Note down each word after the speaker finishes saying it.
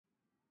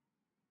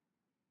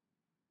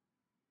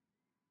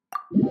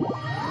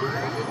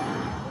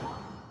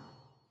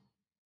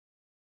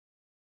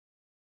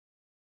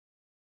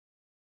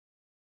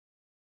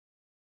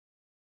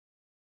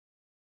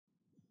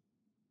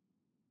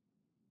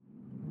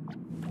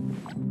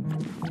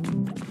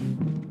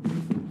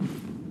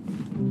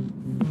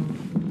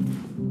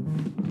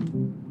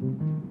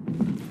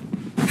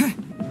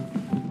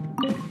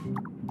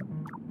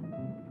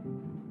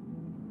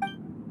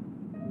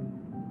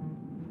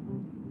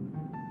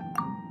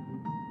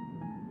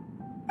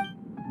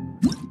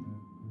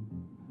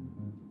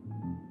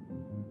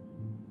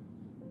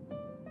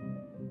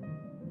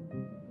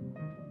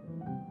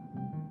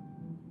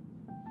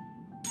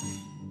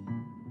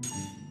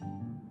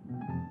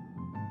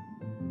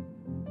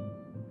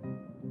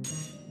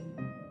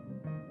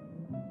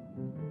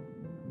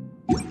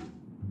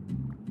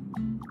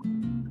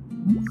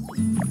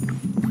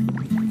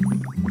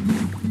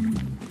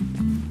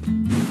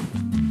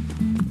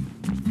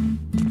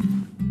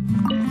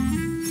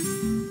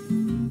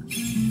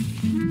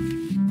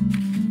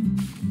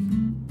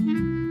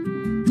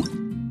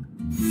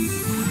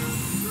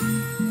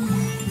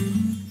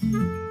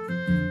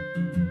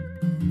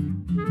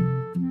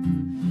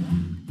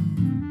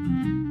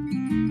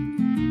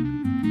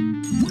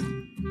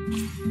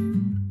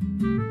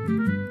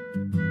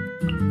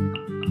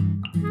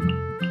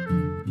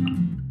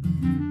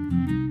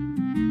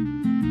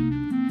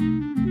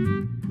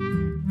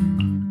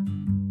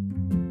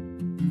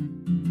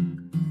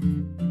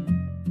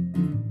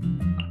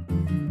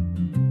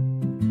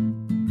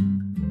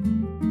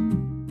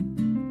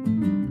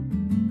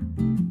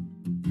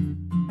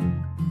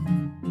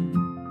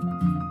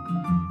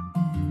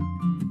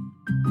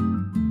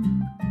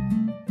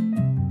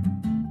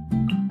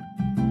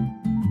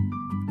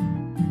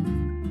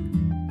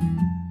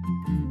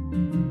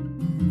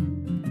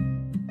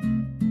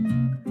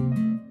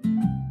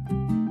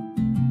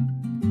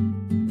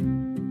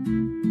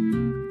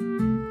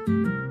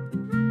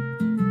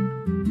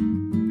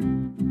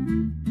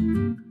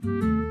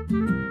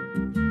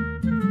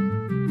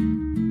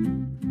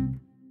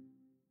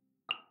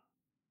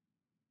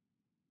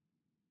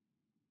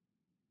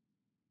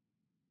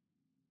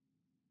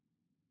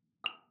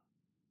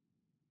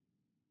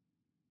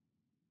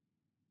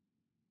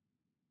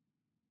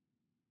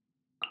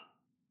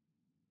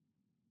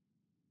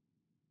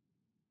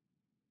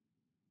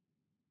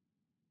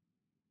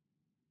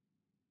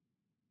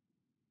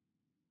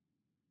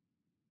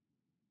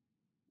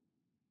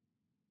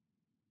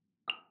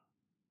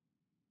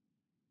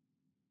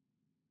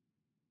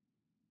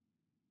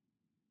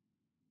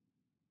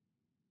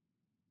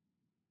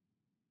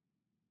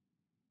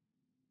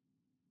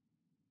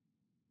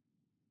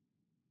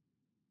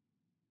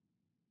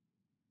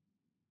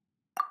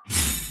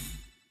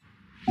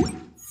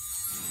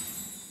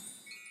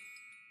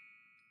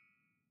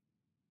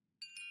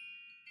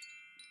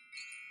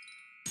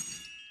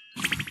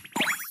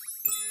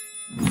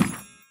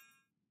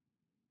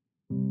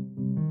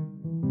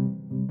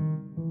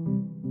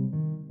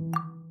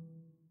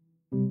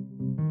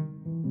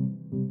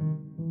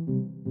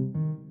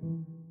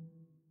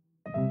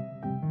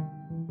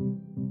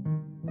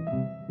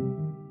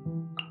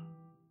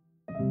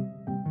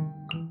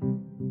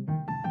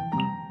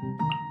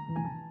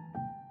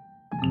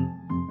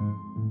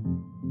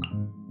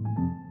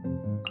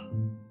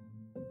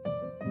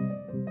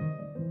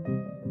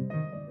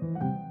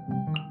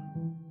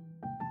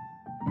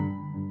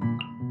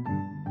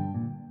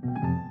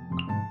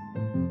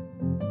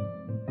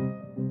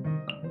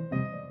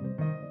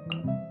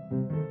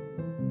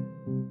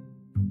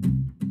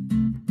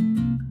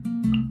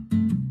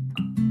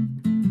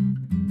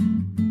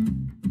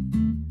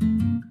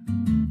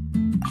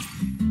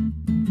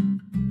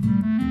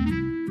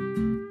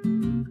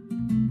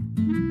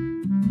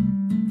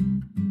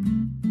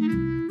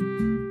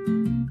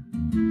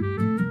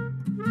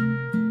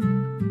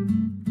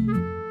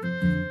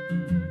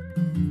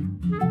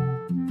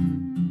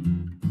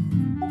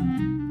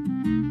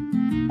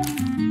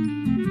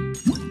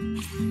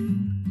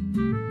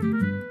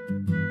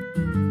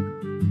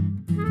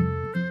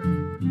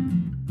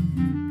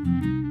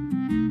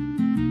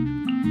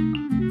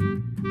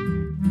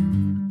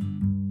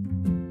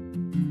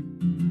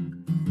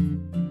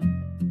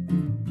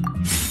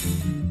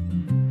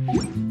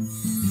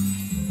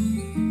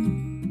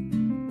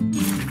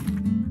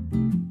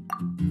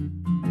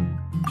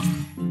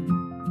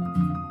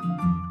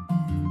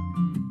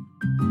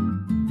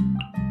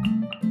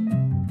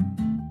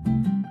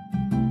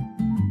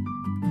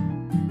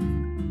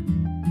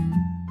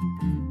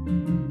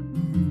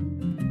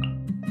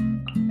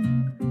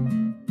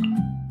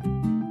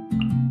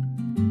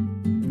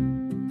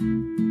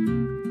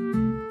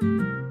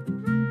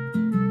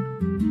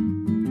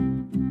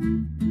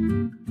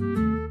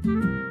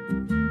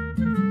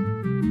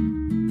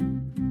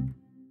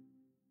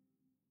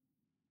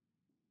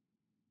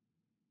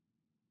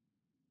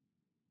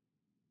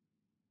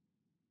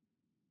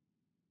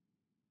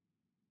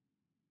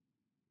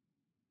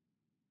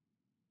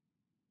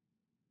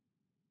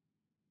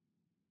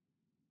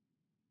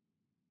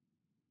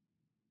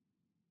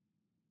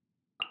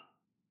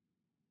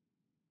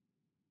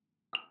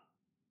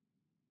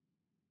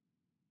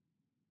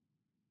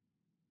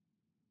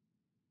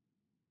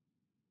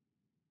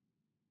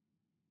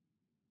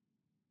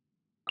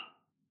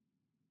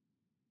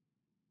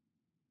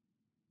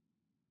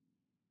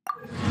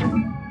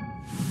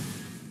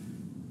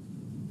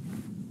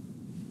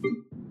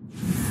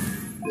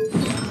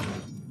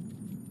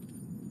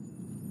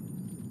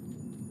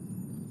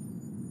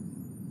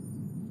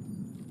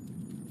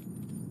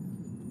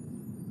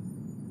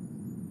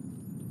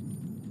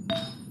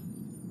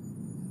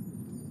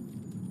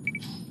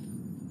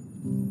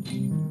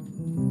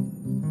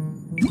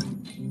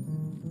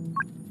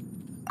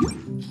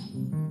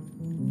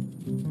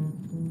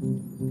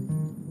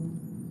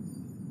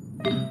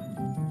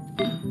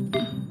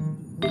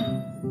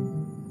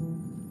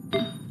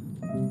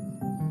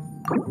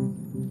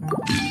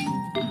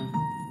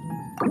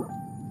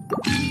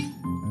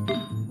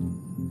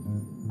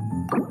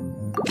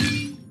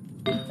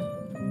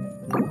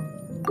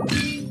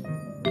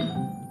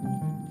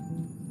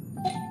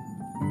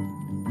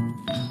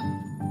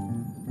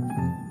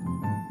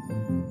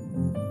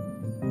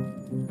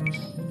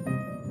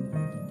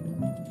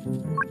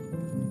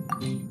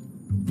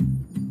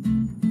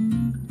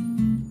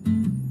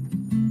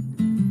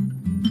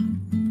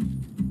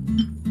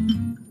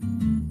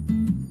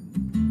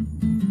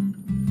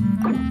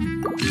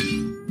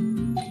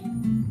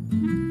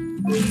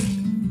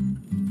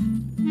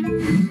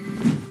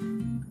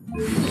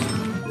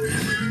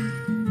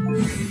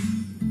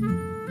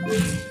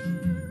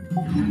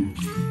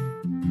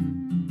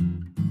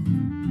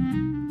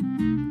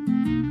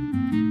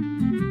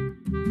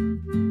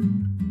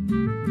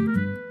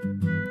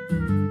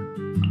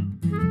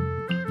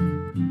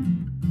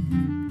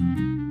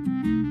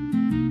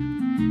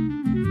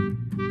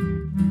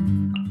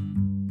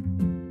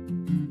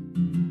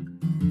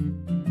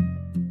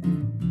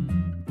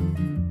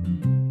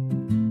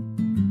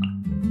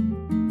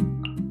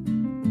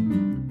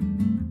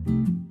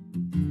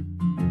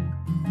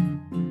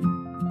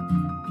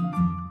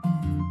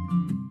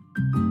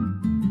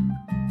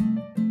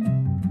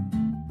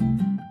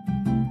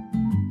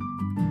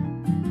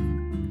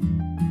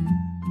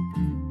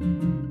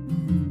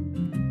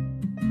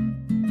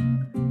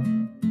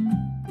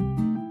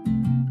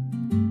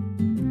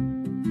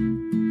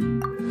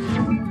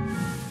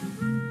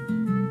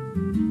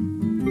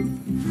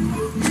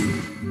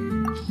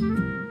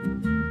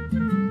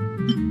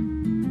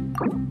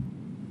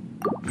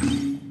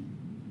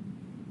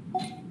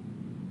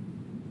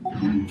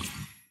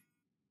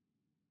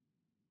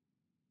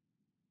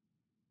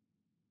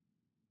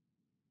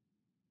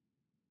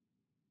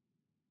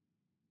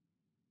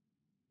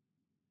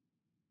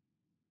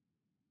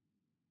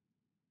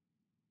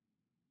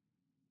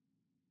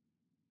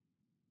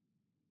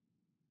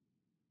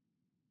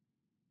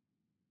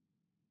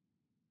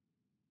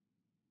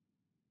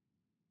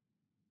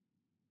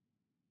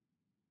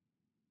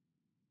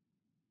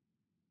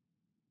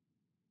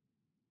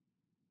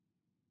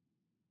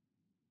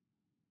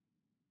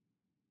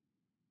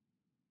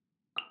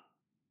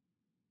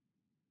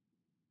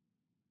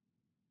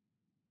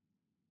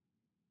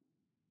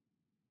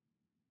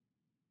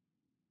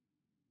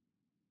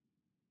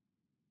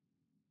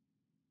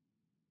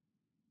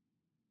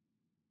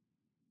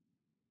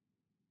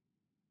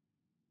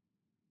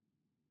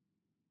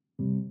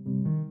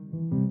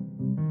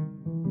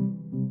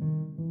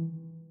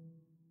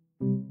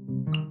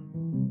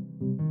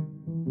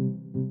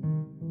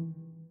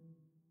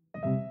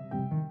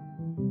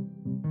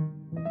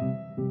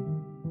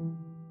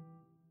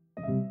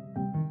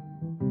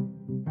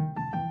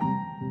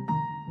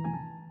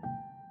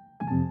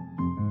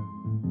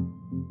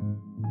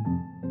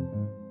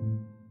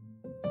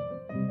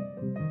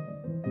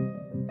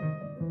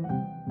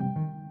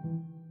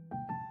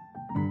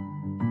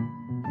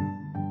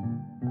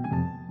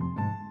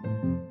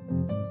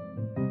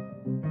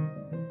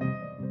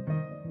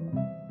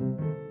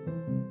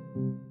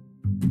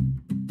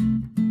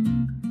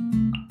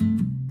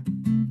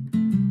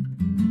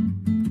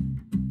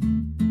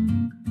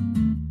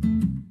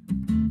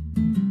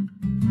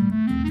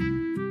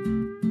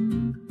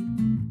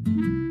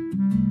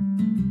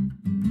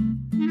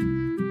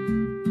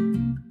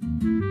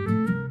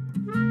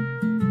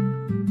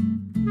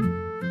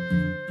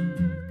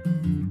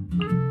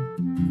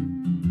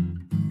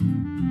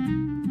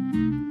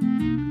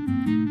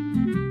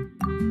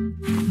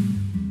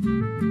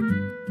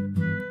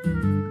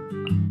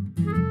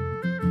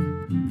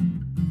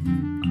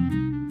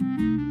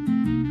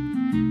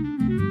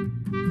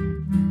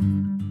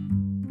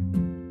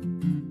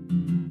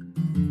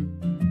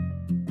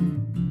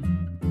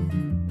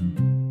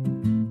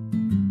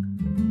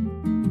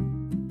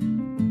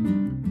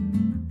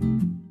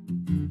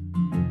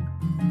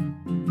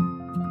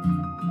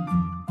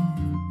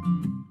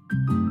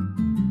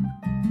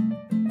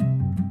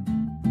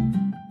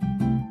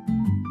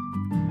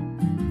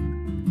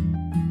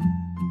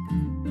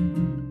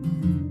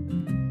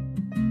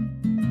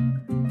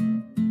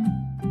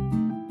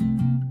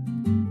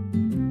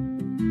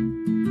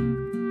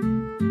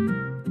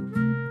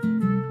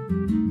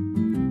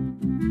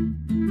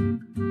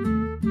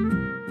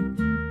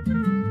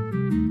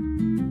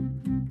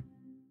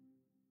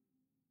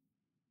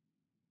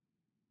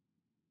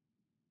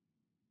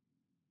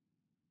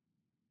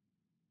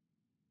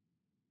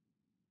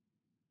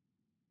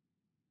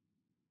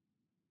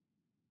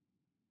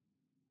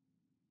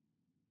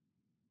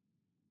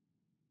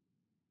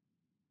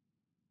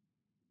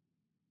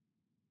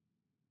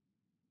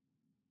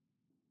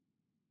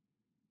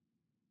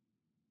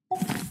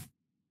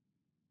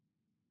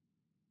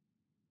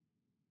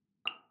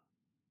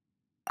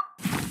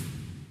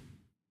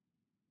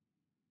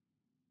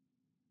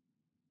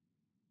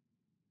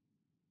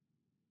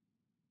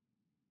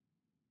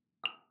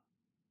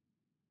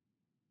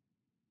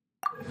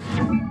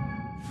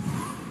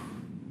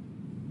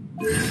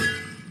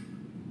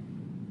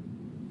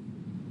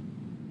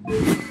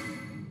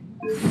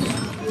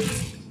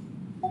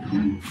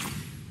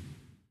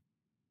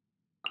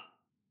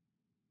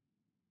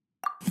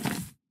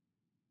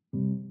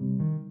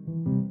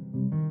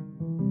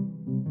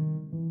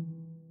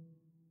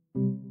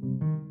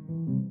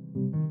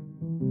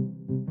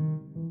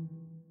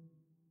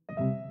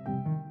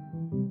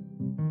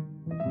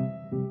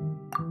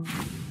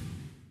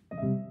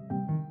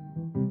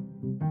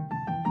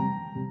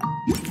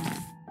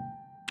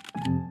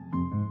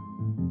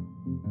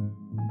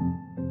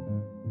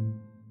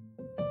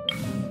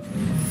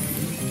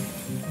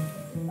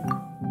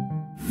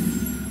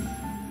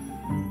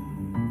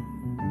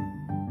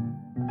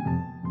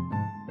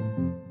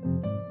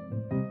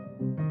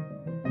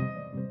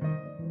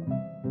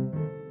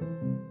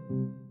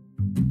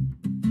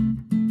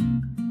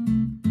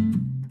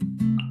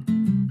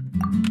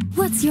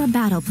What's your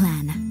battle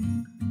plan?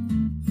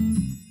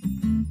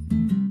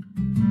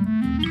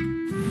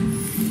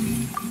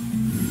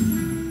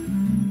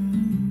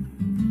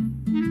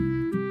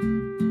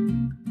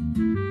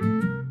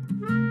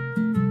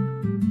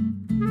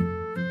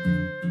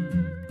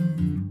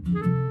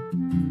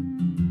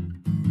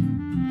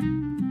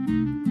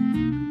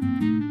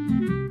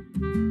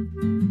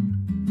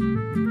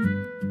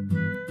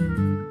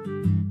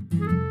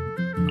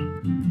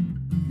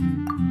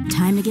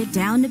 Time to get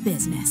down to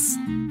business.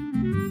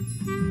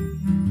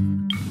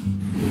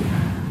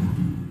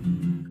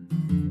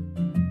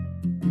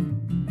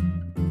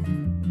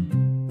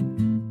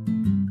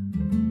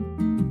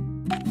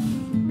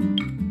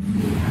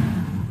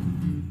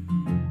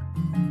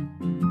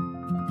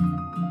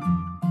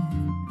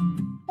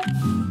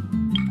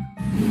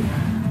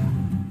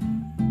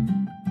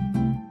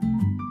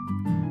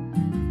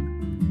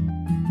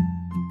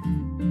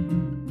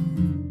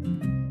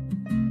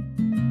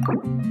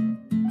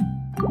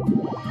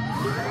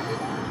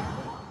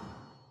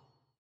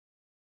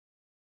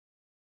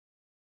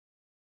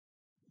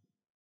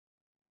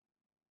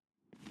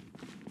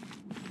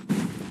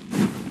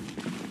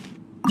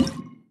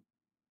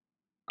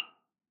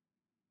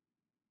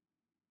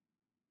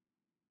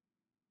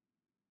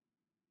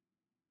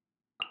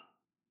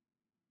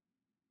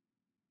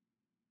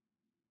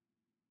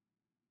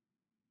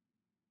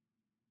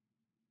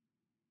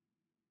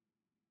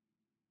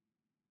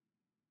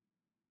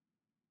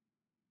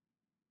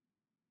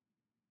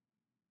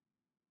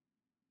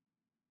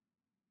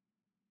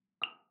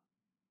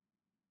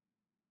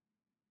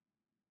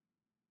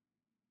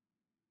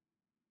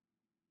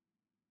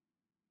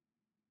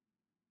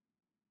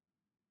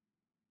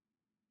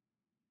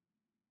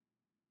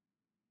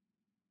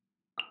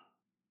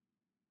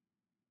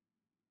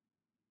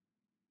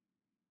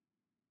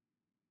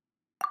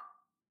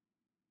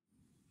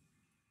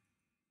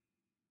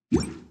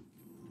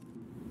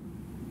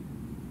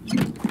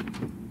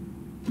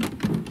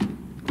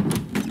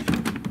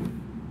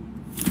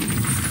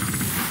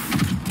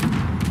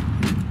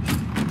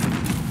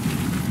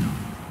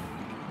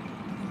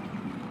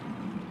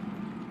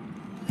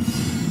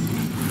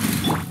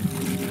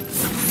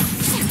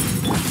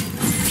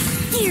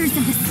 Tears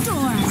of the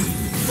storm!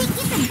 Think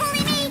you can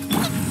bully me?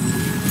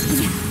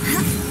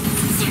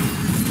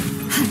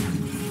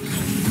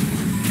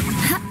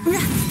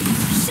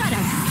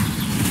 Shudder!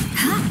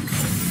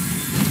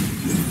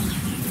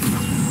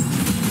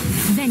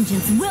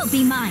 Vengeance will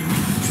be mine!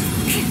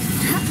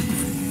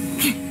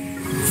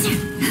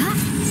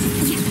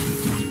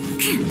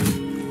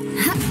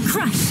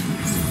 Crush!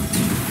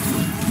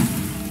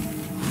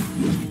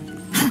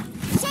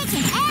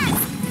 Shaking ass!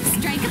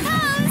 Strike a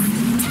pose!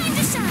 Time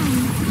to shine!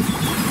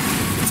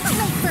 Too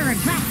late for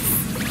regrets!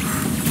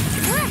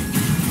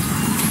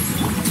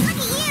 Look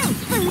at you,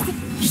 food!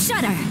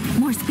 Shudder!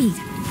 More speed!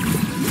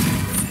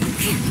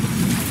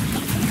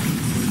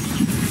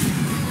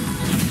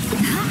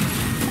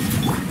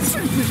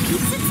 Truth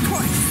repeats its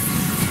course!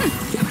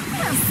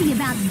 We'll see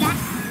about that!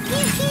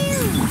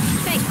 Yoo-hoo!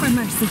 Beg for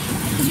mercy!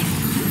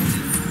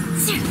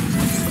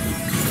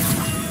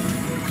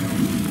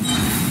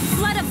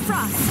 Flood of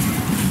frost!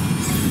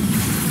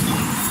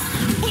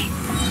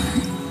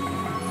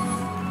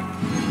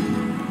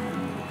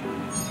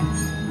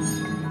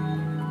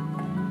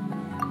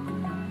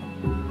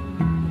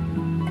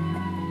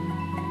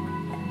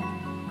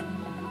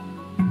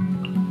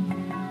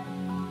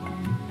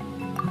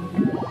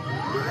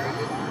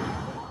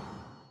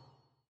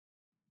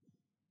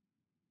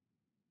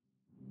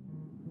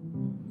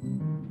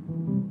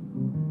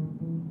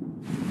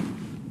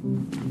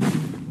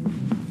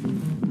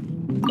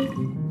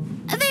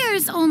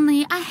 There's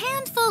only a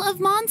handful of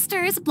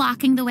monsters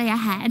blocking the way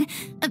ahead.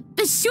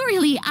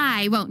 Surely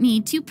I won't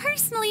need to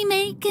personally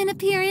make an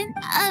appearance.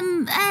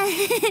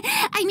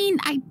 I mean,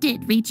 I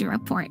did read your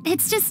report.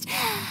 It's just...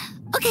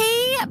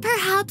 Okay,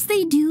 perhaps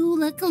they do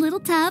look a little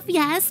tough,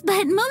 yes,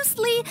 but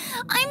mostly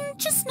I'm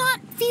just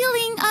not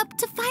feeling up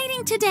to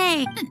fighting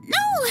today.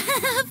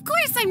 No, of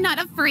course I'm not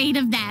afraid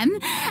of them.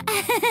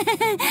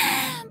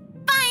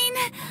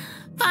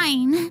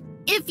 Fine.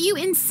 If you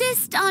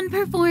insist on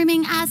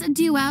performing as a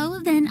duo,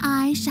 then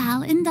I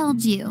shall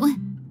indulge you.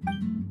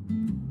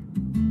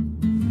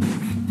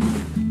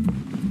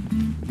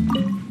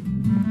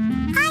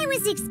 I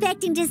was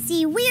expecting to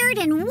see weird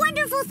and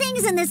wonderful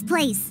things in this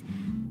place.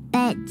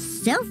 But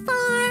so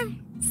far,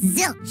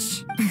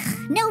 zilch.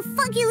 No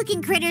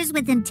funky-looking critters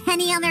with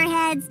antennae on their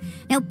heads.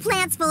 No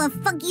plants full of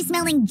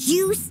funky-smelling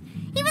juice.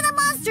 Even the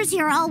monsters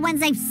here are all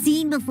ones I've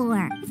seen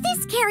before. If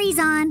this carries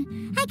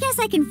on, I guess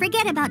I can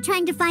forget about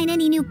trying to find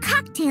any new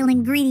cocktail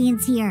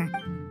ingredients here.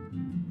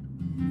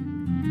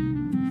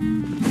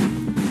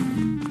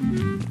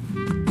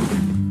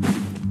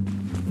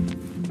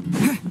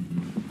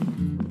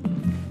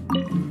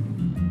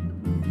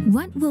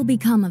 What will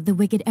become of the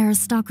wicked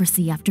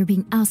aristocracy after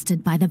being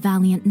ousted by the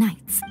valiant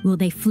knights? Will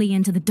they flee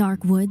into the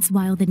dark woods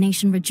while the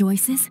nation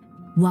rejoices,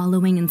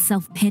 wallowing in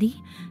self-pity?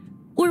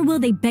 Or will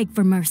they beg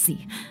for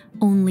mercy,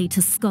 only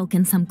to skulk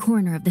in some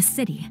corner of the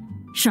city,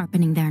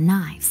 sharpening their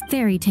knives?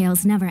 Fairy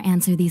tales never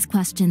answer these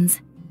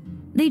questions.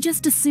 They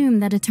just assume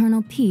that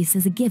eternal peace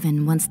is a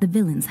given once the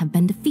villains have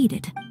been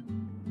defeated.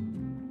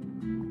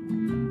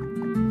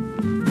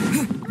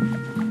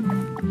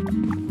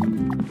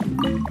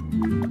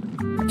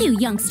 You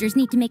youngsters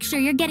need to make sure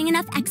you're getting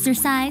enough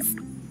exercise.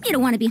 You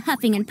don't want to be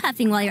huffing and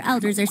puffing while your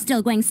elders are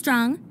still going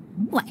strong.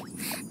 Why,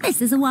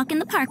 this is a walk in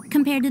the park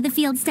compared to the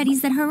field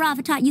studies that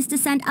Haravatat used to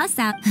send us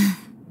out.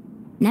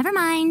 Never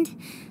mind.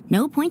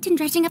 No point in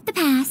dredging up the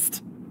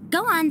past.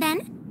 Go on,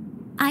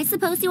 then. I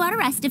suppose you ought to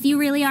rest if you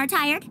really are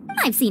tired.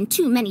 I've seen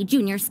too many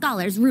junior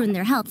scholars ruin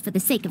their health for the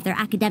sake of their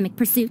academic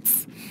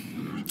pursuits.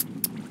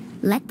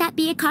 Let that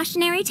be a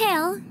cautionary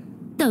tale.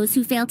 Those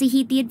who fail to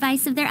heed the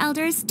advice of their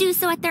elders do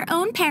so at their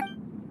own peril.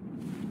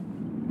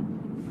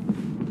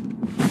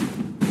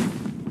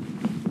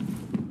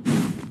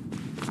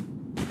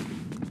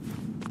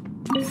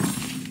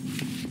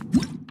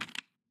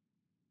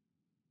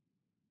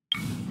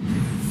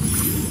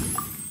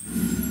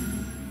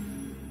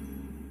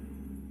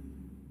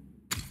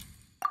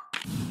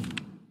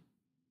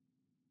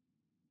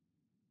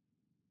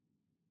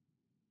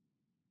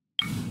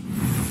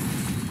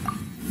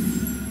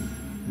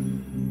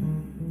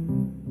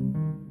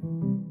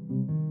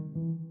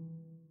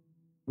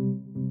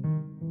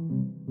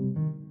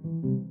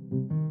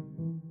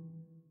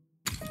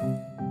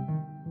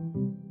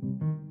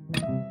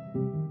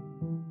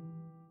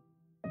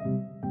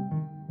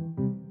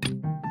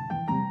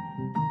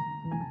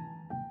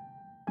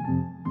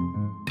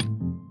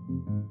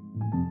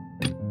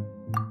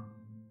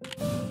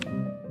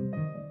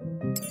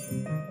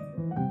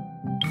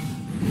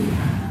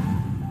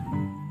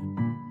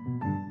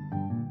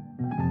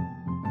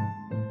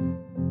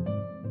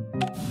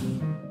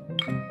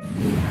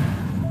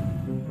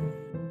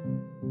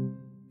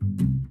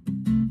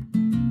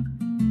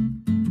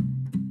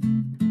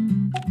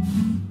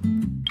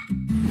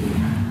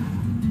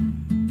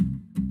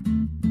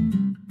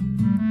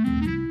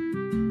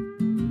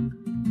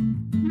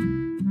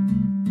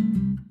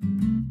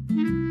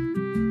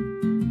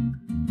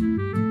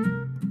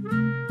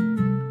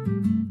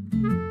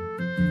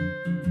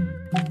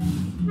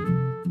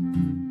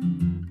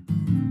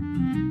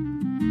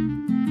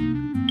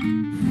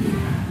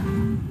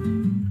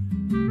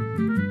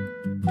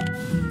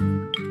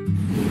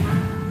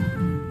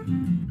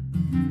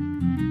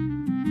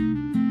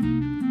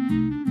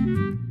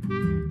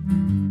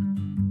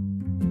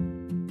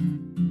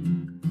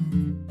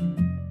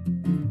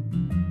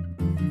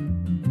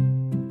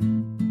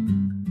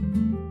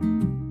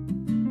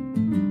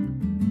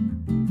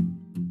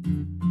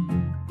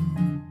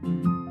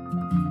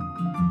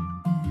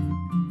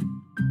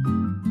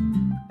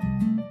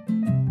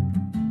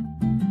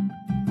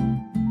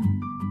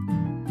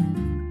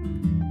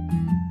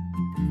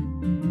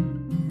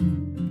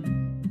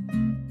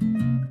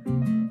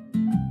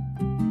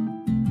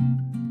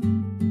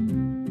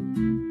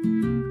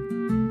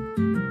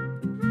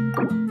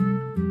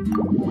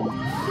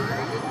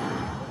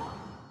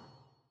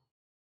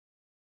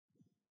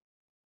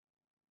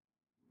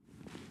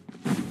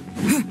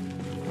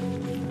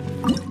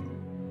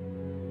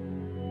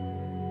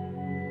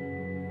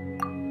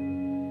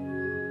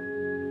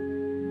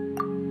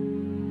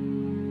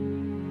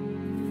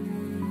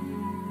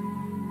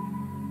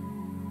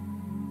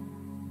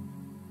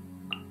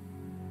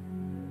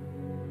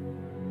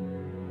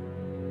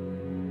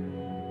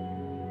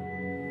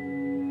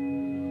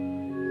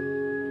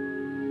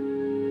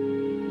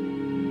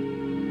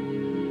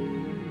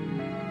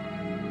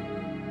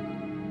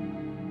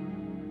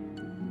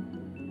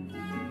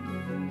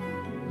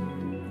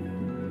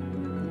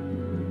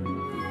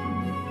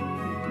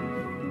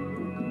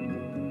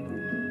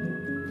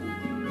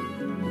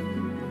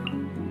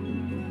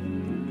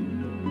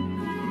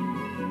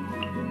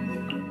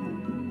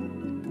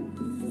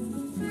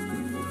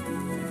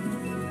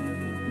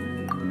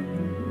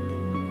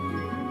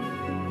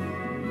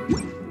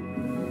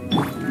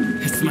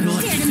 It's my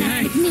lucky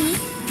day. Me?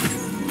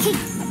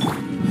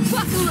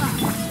 Buckle up!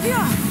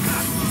 Yeah.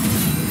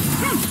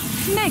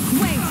 Make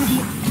way for the...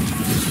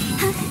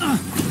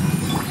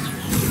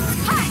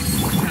 Hi!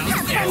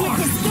 Have fun with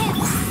this gift.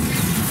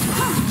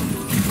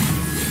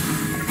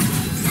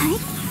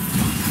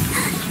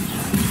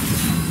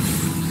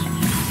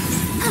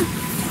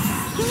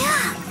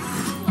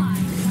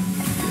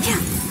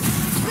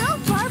 Go,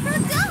 Barbara,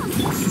 go!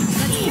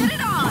 Let's get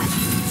it on!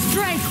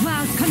 Stray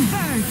clouds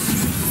converge!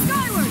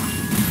 Skyward!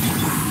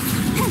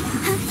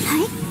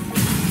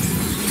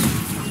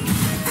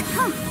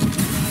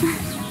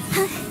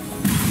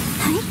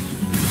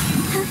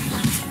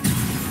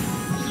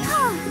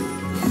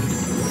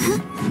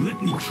 Let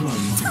me try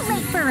one. Too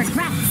late for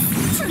regrets.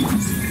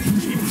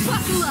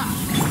 Buckle up!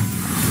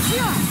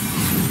 Yeah.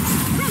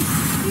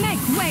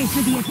 Make way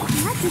for the...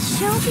 Let the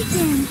show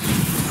begin.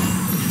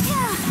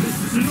 Yeah. This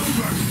isn't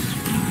over.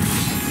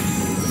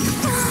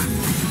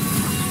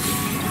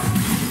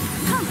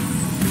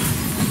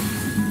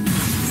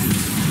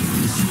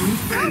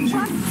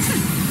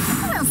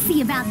 We'll see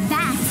about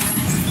that.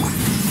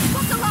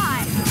 Look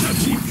alive!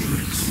 Touchy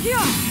tricks.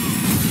 Yeah.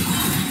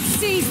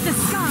 Seize the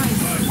skies!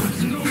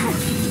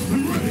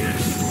 I'm ready.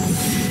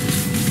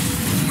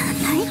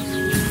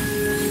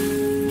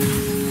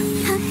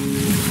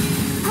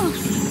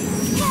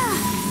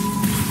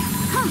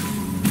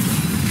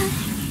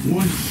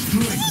 One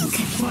strike will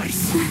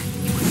suffice.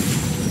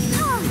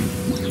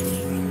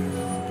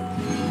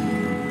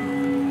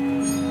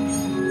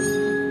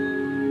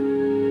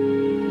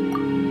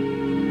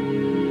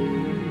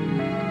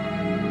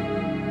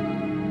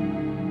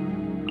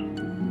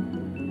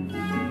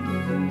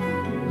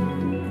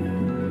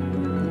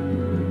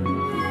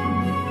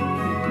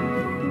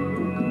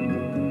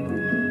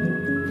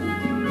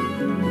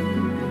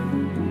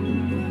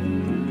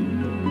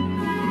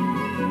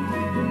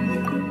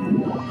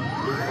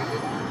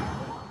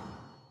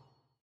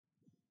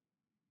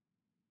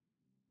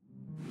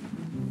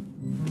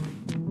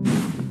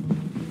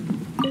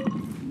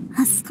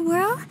 A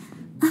squirrel,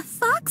 a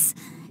fox,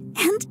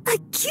 and a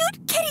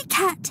cute kitty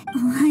cat.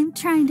 Oh, I'm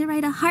trying to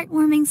write a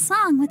heartwarming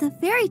song with a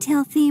fairy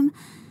tale theme,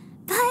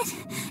 but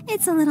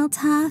it's a little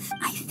tough.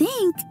 I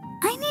think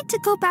I need to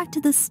go back to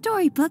the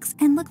storybooks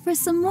and look for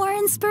some more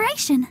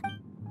inspiration.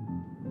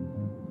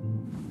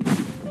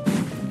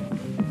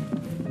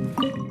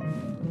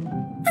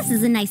 This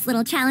is a nice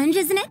little challenge,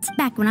 isn't it?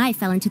 Back when I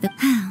fell into the...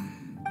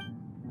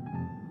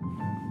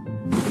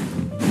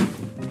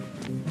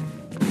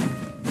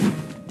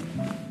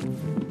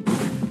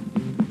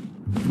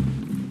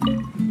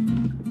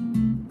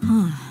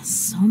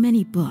 So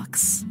many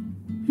books.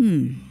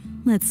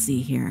 Let's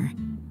see here.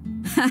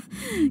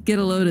 Get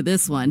a load of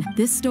this one.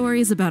 This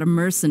story is about a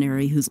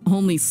mercenary whose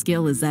only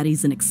skill is that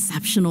he's an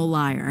exceptional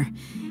liar.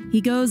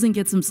 He goes and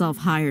gets himself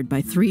hired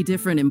by 3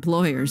 different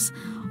employers,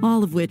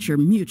 all of which are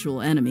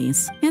mutual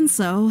enemies. And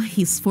so,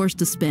 he's forced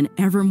to spin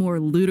ever more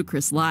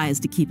ludicrous lies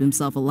to keep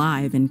himself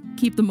alive and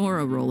keep the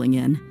morrow rolling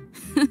in.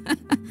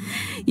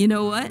 You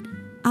know what?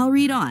 I'll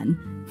read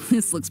on.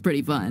 This looks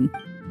pretty fun.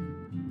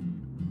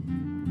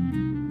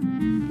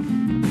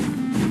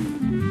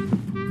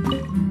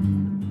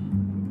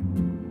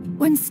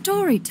 When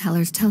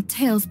storytellers tell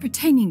tales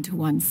pertaining to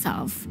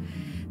oneself,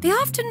 they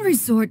often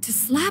resort to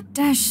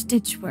slapdash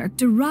stitchwork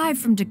derived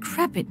from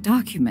decrepit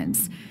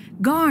documents,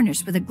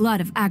 garnished with a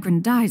glut of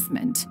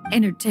aggrandizement.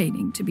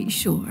 Entertaining, to be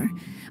sure,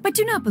 but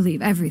do not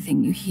believe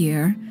everything you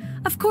hear.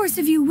 Of course,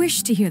 if you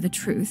wish to hear the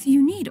truth,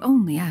 you need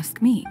only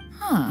ask me.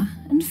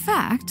 In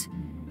fact,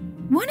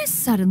 one is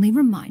suddenly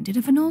reminded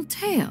of an old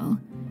tale.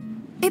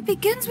 It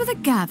begins with a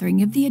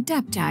gathering of the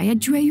Adepti at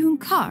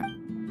Dreyunkar.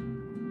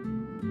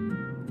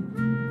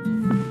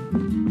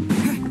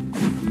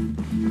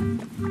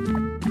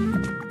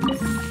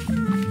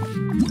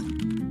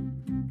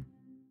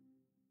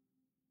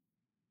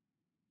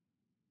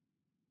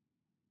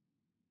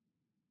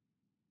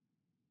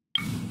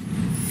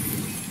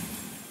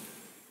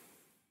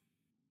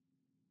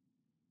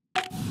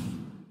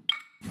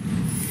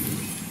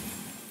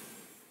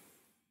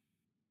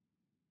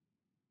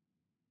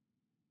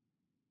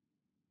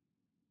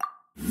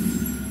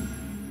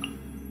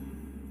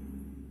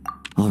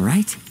 All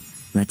right,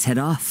 let's head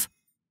off.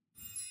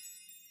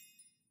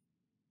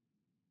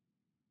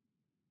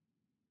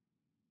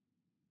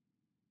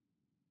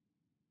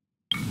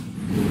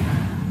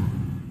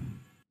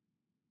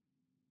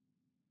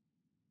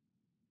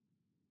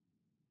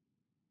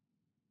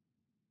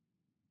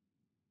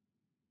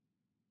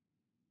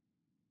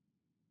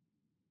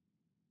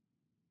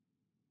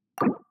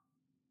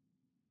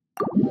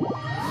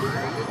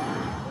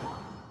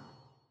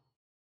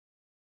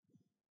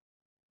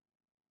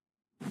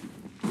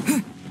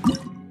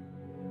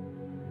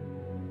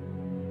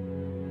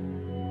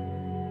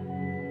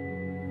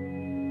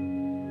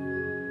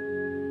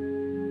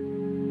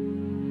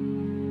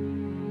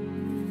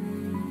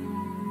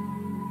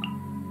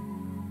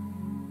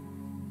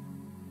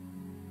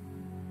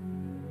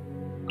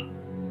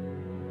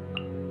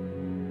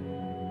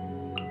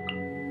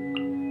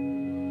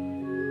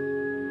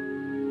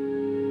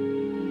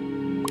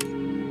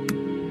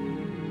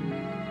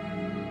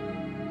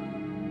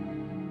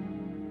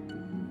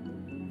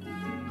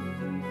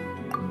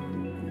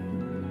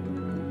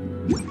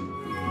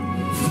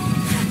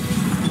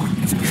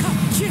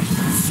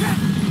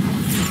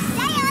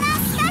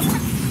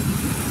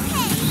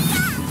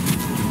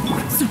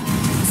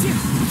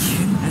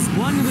 As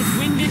one with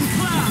wind and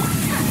cloud!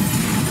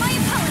 My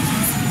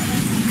apologies.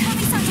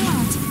 Coming such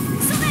loud.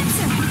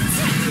 Silencer!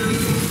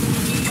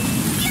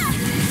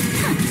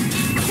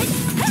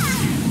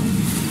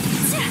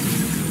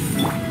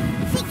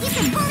 Think you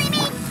can bully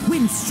me?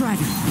 Wind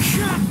Strider!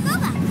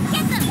 Boba,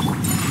 get them!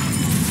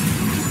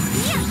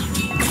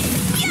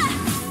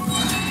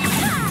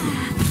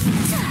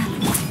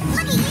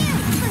 Look at you,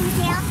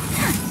 Spoontail!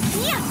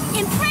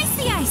 Embrace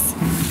the ice!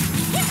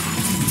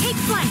 Take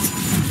flight!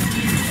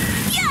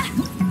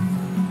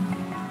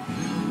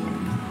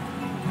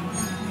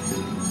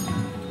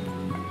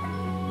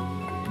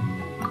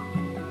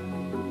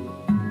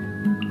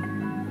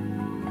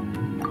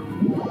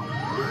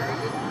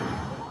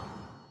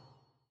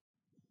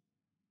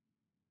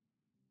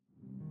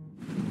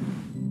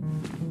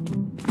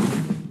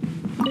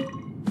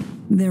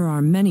 There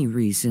are many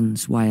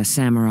reasons why a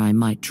samurai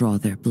might draw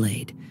their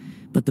blade,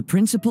 but the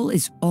principle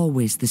is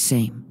always the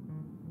same.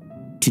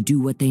 To do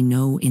what they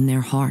know in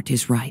their heart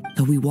is right,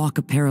 though we walk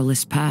a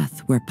perilous path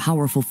where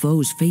powerful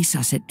foes face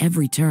us at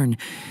every turn,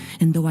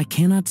 and though I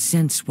cannot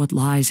sense what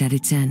lies at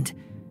its end,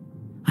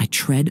 I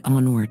tread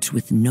onwards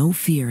with no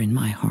fear in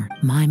my heart.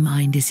 My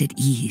mind is at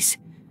ease,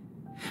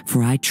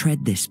 for I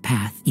tread this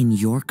path in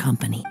your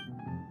company.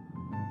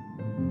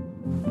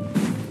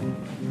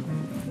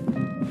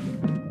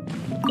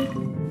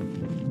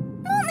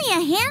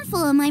 Only a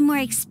handful of my more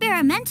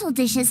experimental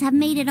dishes have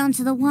made it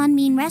onto the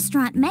Wanmin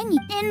restaurant menu.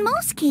 In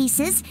most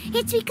cases,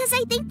 it's because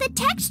I think the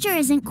texture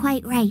isn't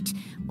quite right,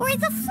 or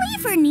the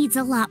flavor needs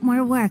a lot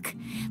more work.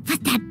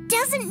 But that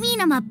doesn't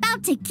mean I'm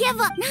about to give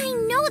up. I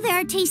know there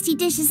are tasty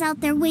dishes out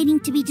there waiting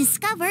to be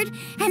discovered,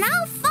 and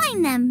I'll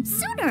find them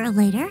sooner or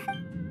later.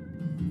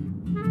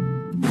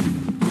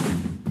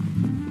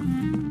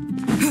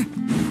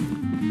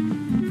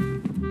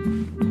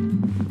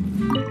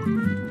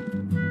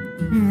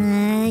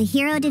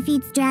 Hero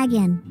defeats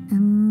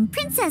dragon.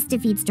 Princess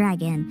defeats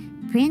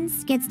dragon.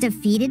 Prince gets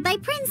defeated by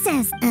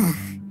princess. Ugh.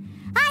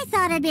 I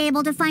thought I'd be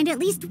able to find at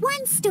least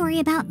one story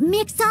about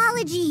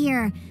mixology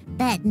here.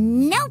 But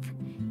nope.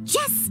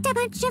 Just a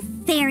bunch of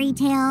fairy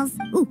tales.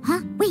 Ooh,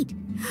 huh? Wait.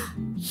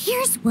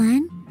 Here's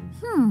one.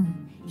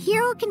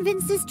 Hero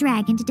convinces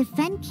dragon to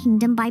defend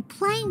kingdom by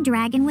plying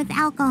dragon with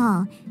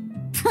alcohol.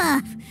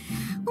 Puh.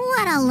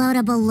 What a load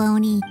of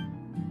baloney.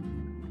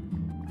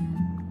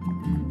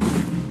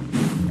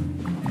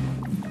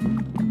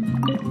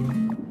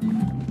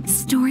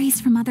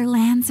 Stories from other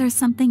lands are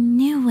something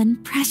new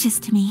and precious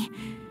to me.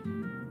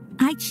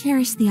 I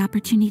cherish the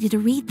opportunity to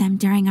read them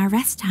during our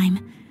rest time.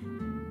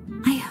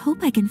 I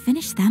hope I can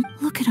finish them.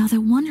 Look at all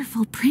the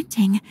wonderful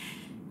printing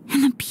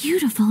and the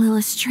beautiful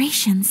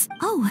illustrations.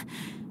 Oh,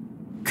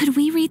 could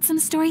we read some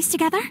stories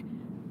together?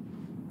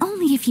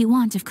 Only if you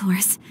want, of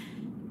course.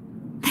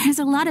 There's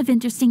a lot of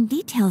interesting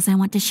details I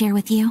want to share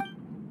with you.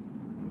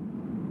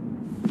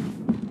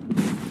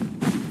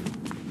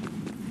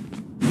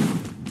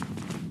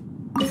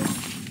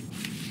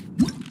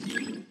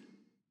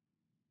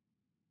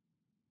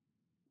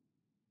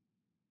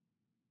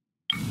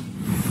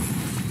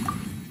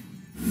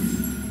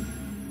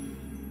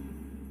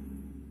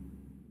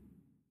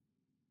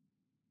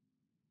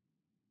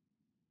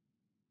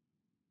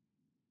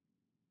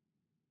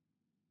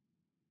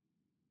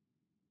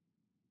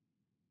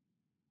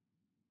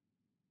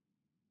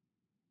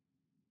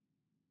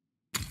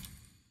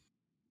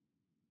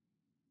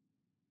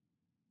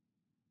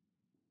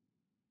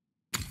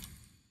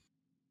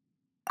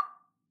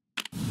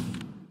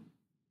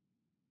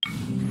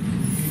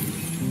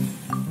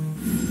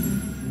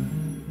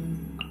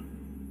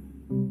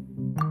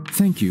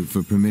 Thank you for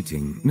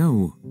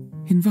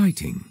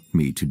inviting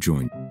me to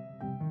join.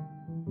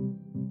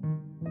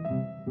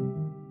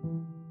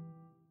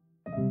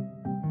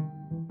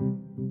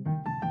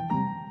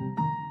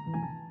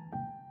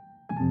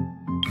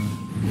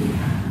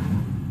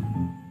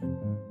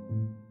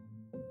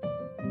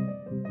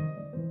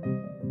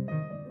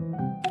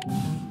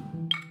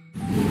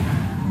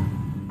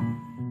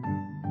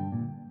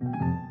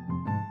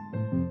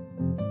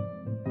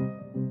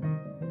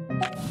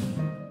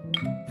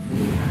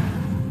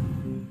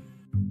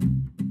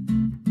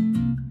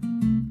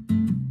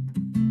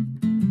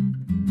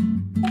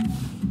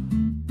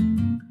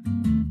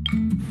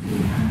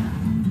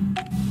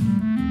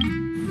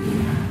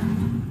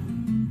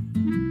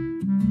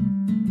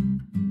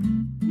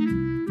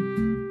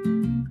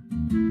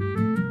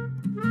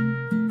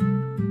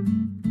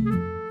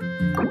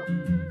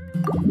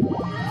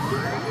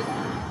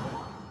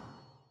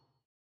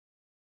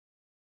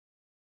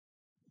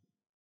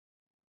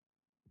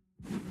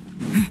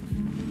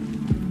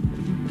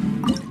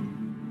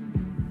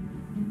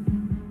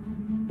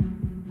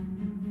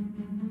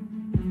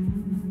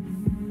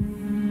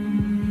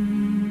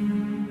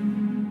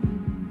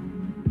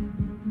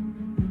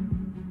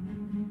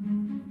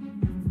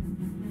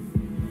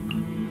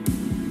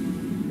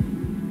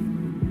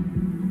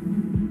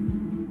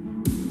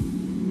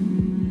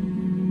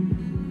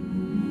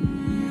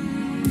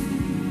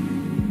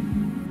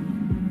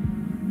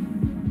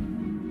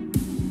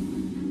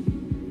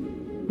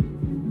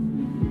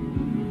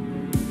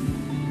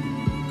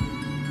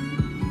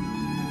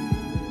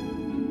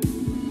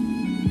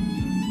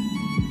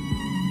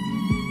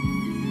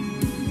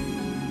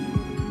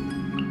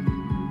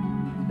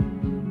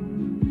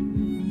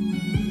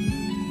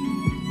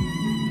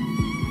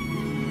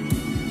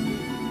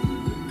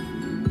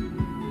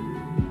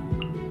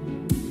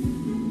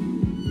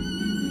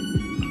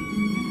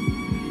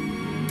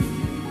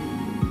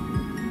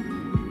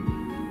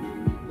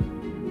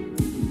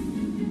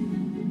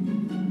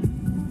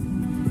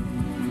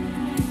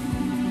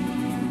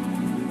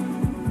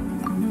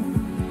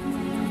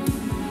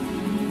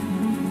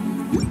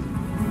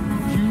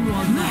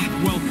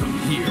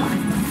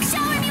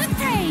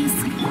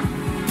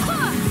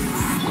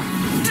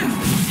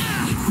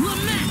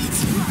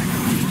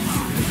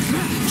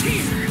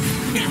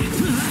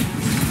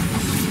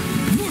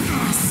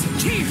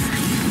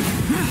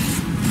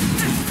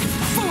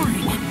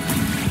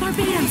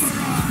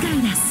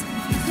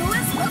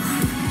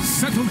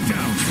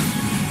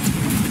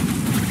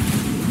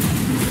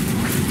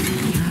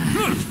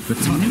 The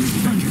tunnel is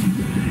beckon.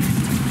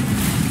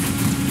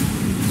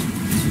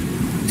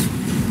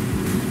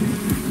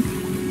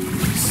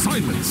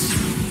 Silence!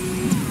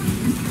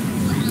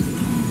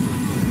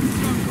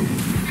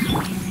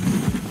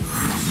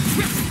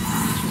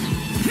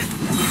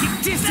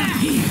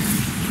 Disappear!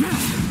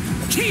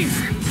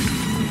 Here!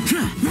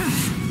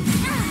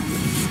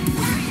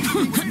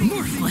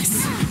 Worthless!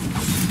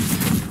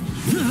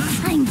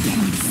 I'm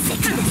getting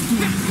sick of this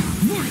now.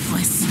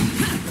 Worthless!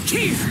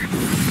 Here!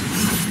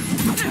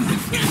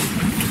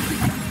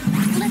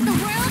 Let the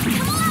world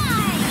come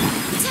alive!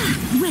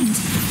 Wind,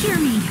 hear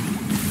me.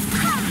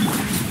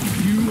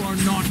 You are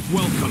not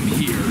welcome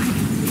here.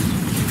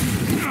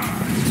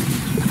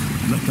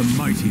 Let the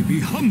mighty be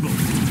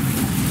humbled.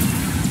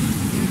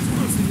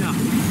 Close enough.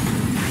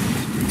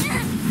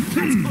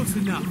 That's close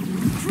enough.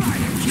 Try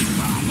to keep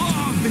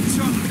off each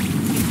other.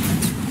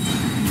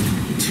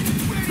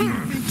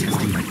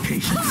 Testing my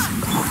patience.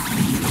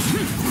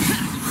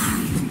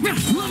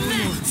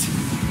 Lament!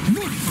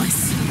 Worthless!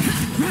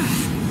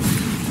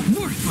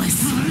 Worthless!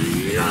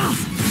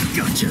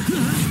 Gotcha.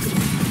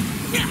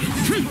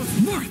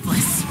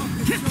 Worthless!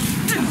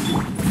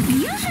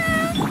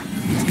 Yoo-hoo!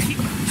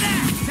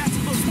 That's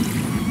close enough.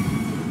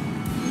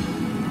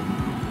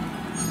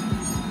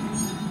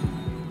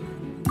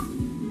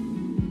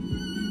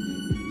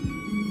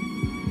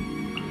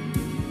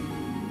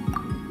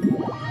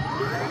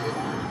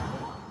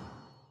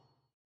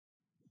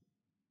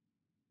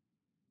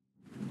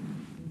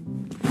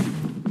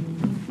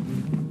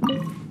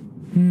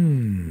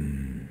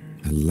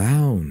 A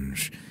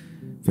lounge.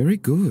 Very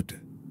good.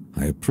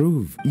 I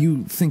approve.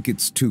 You think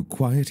it's too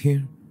quiet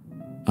here?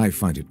 I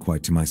find it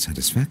quite to my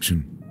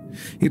satisfaction.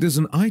 It is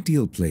an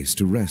ideal place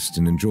to rest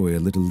and enjoy a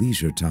little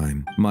leisure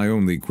time. My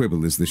only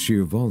quibble is the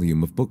sheer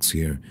volume of books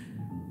here.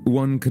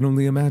 One can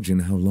only imagine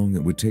how long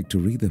it would take to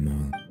read them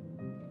all.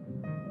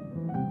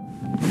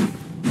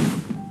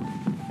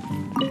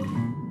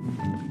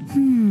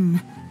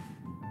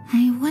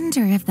 I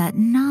wonder if that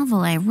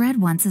novel I read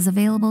once is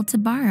available to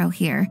borrow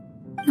here.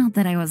 Not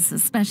that I was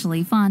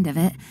especially fond of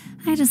it.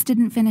 I just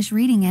didn't finish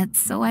reading it,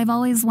 so I've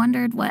always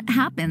wondered what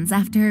happens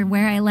after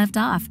where I left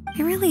off.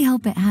 I really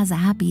hope it has a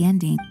happy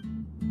ending.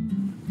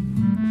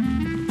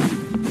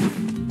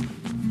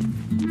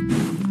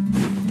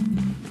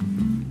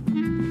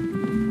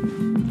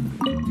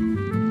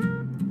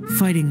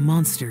 Fighting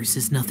monsters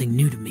is nothing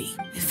new to me.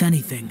 If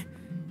anything,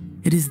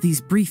 it is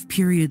these brief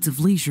periods of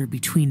leisure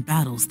between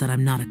battles that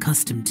I'm not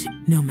accustomed to.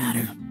 No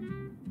matter.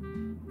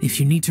 If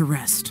you need to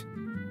rest,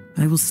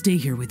 I will stay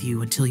here with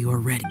you until you are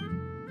ready.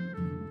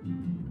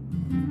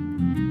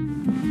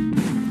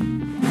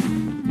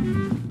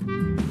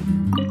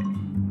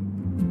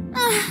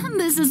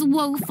 This is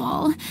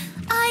woeful.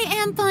 I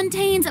am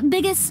Fontaine's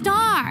biggest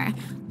star.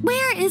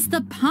 Where is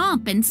the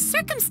pomp and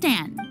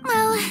circumstance?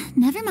 Well,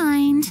 never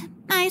mind.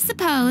 I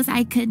suppose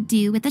I could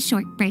do with a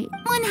short break.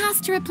 One has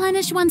to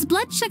replenish one's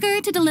blood sugar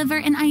to deliver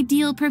an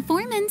ideal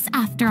performance,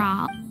 after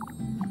all.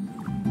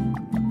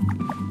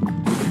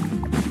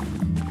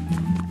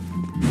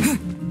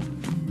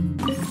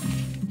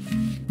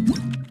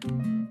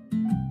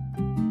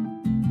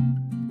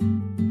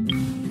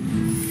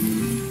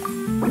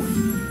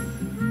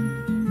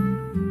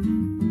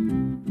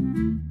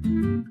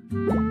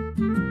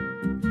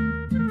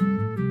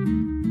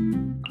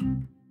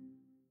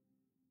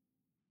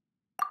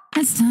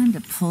 It's time to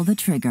pull the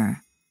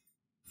trigger.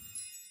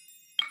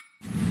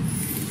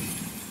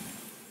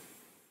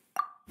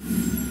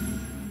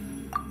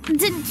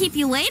 Didn't keep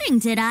you waiting,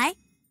 did I?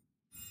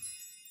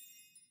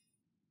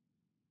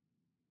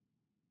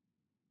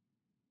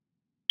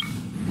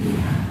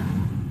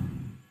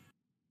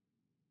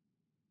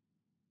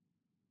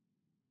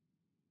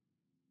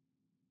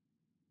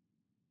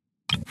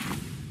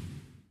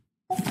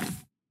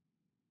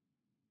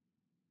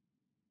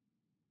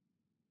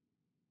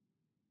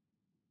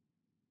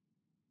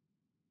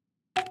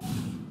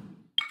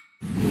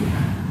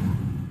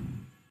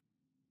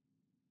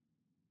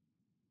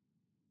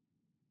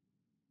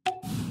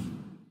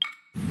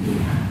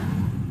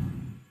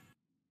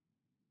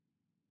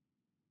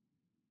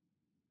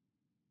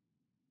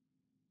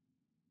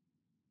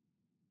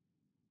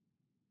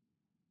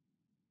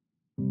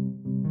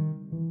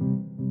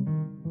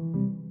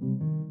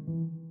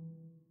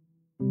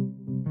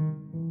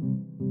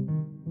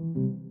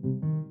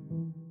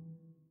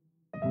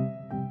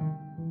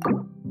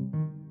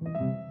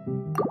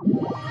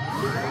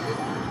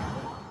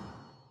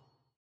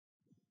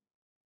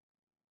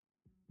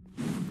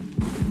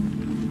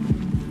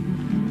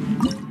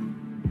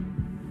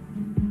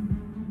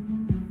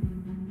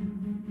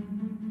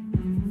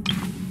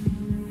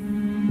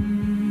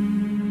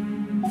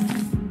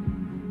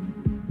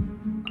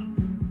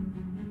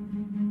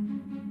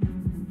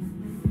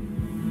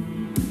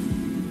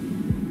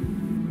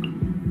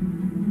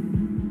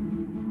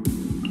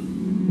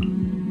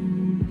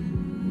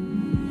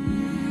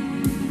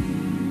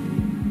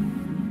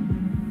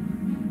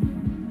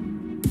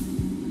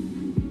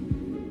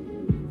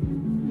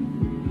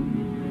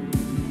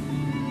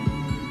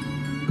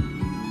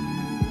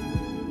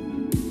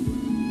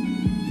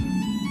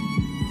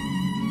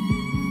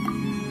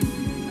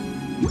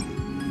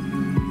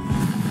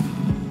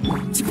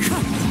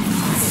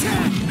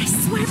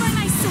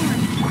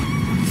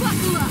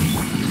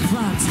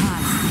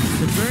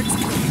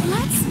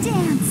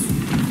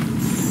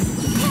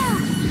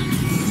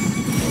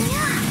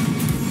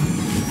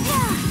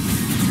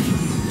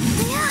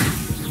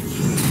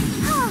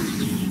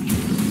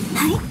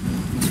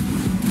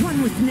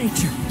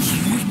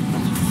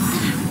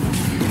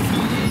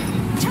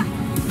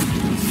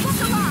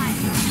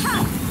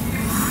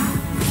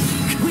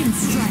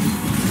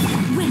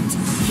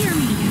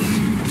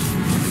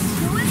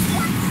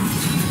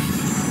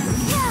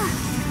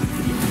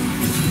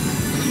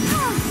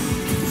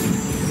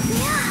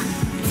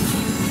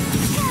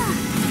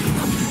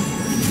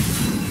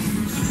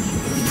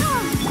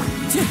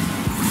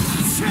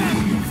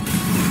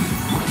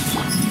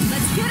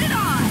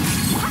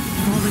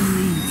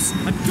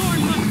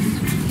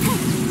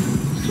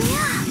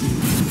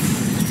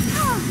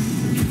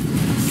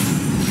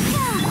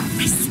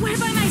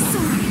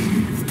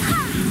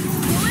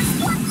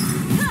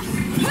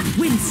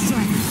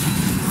 Strike!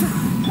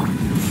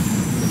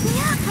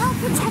 Yeah, I'll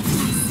protect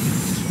us.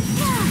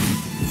 Yeah.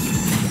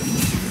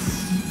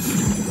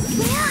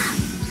 Yeah.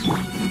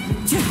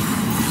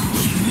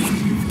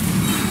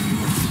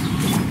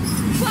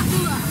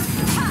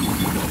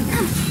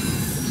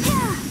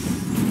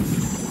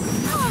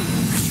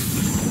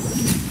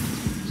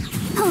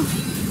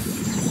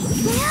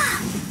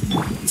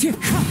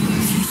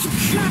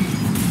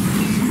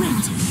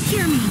 Wait,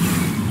 hear me.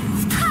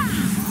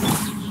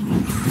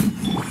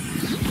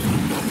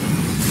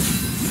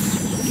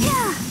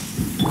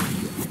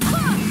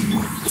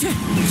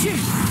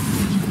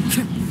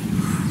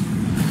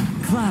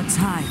 Clouds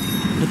high.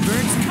 The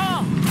birds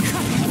call.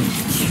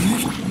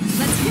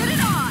 Let's get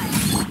it on!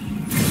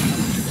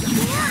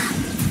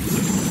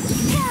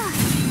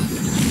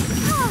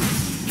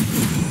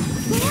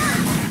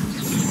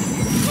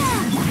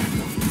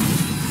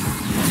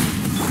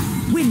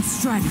 Wind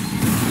strike.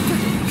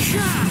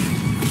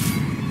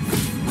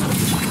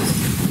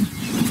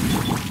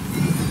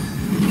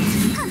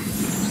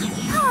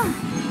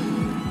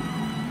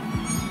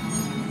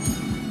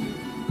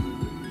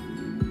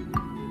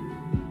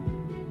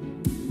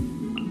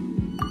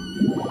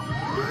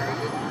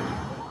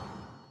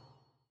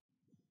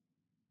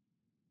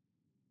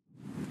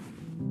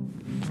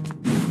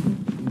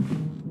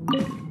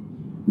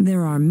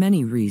 There are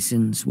many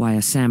reasons why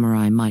a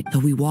samurai might, though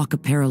we walk a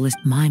perilous,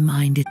 my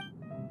mind is...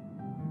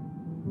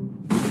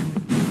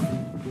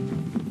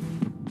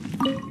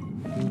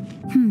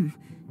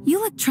 You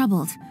look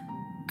troubled.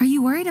 Are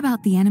you worried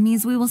about the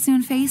enemies we will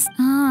soon face?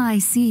 Ah, I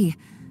see.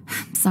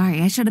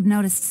 Sorry, I should have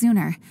noticed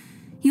sooner.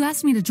 You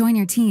asked me to join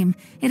your team.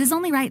 It is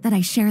only right that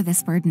I share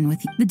this burden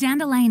with you. The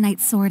Dandelion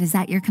Knight's sword is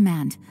at your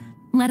command.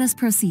 Let us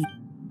proceed.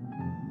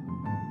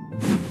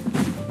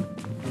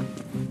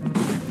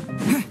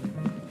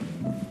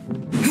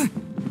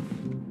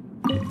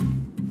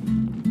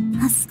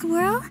 A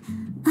squirrel?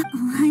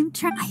 I'm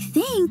trying. I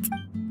think.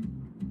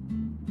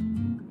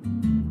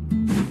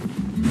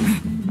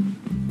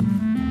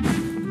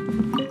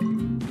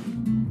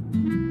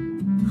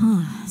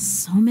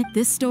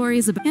 This story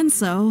is about... And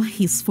so,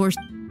 he's forced...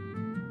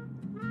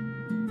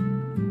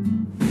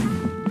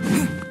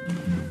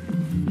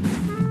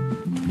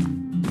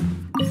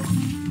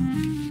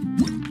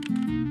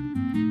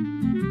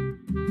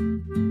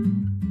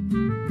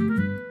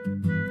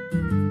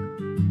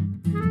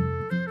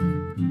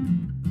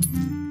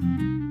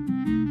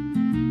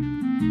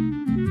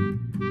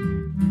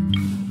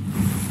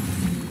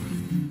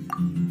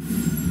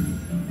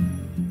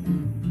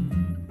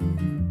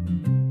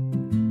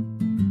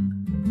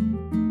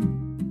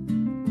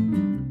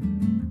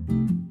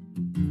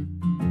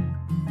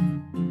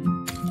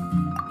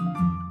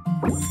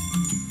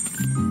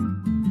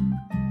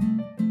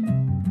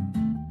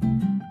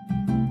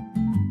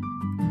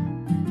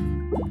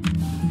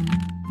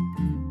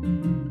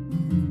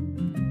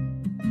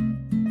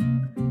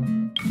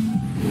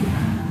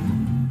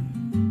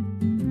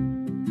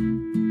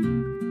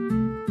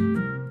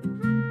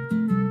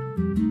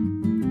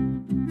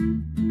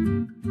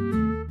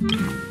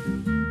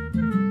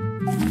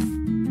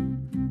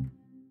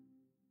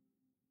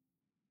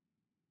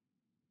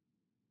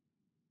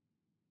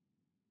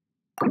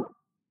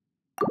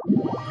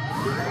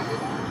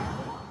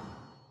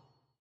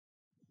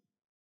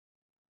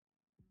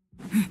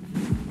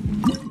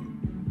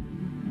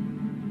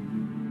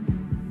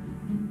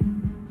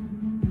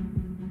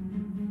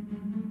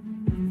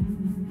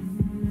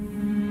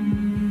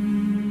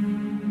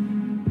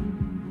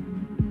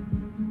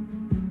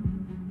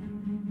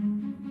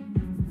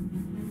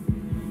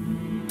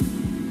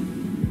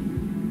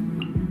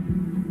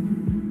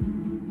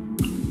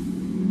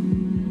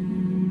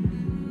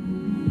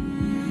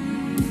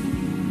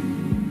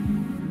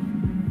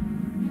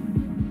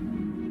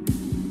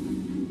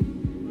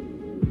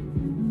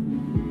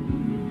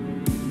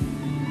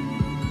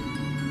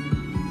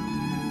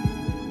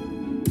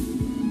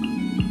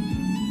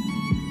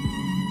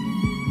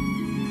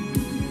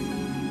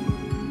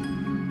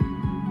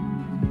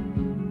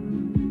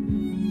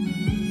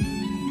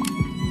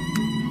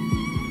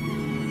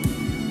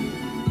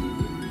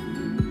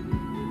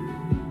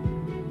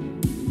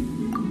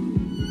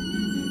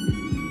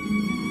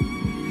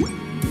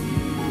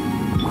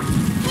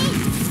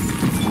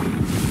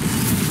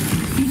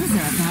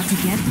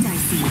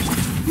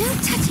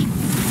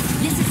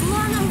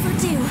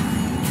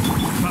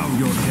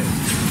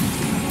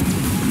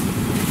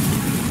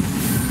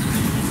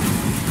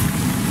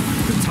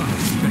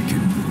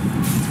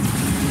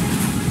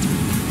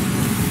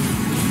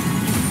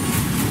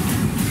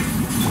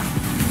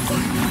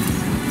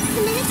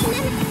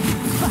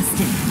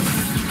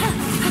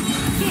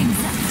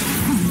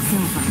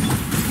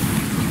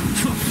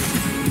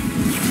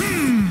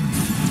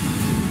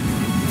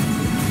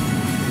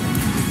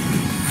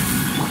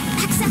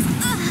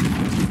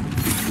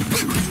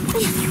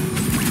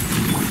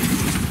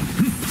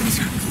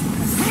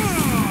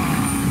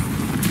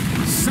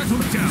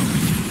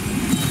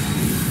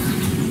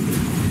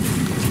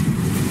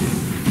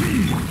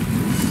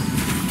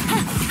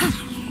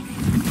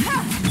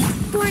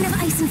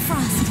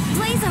 Frost,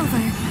 blaze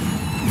over.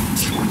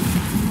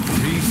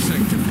 Be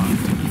sanctified.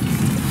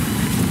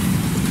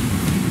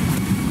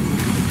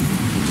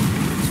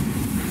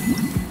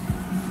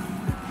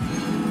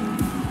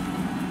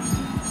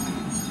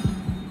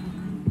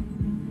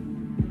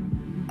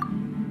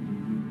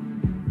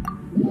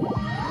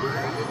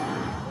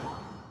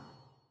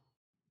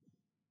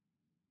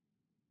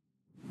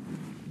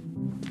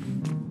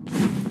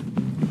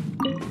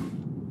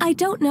 I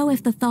don't know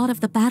if the thought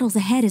of the battles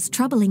ahead is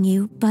troubling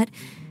you, but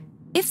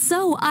if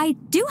so, I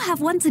do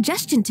have one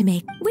suggestion to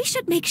make. We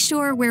should make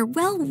sure we're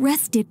well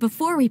rested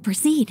before we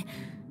proceed.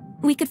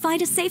 We could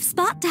find a safe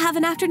spot to have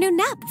an afternoon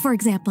nap, for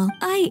example.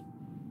 I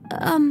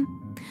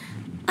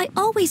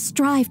always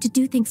strive to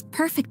do things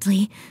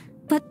perfectly,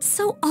 but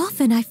so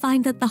often I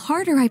find that the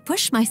harder I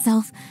push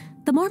myself,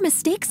 the more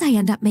mistakes I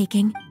end up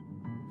making.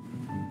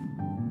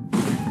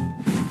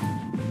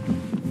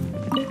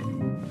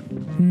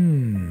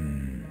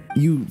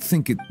 You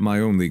think it my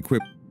only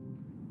quip?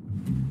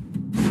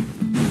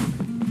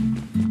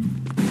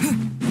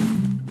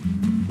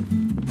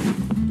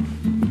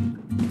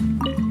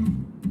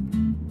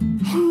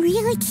 I'm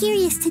really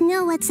curious to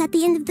know what's at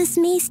the end of this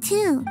maze,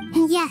 too.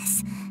 And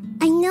yes,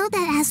 I know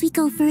that as we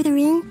go further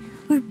in,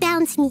 we're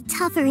bound to meet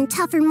tougher and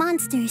tougher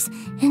monsters,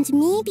 and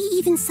maybe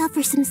even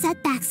suffer some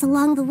setbacks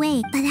along the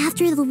way. But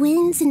after the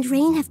winds and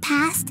rain have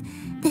passed,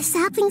 the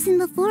saplings in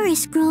the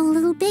forest grow a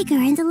little bigger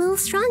and a little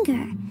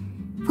stronger.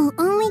 We'll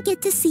only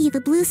get to see the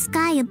blue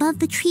sky above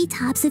the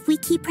treetops if we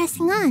keep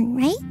pressing on,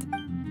 right?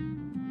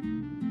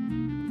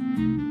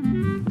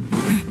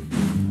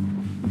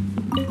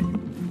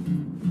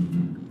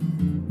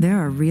 There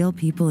are real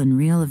people and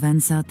real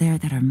events out there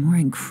that are more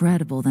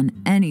incredible than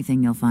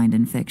anything you'll find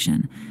in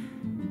fiction.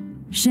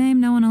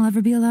 Shame no one will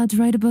ever be allowed to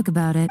write a book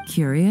about it.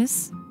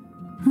 Curious?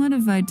 What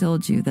if I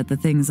told you that the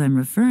things I'm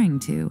referring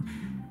to,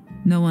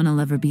 no one will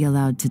ever be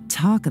allowed to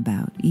talk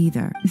about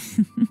either?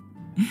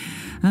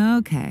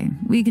 Okay,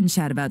 we can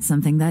chat about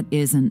something that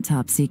isn't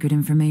top secret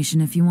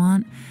information if you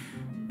want,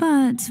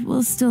 but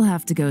we'll still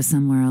have to go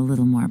somewhere a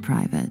little more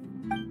private.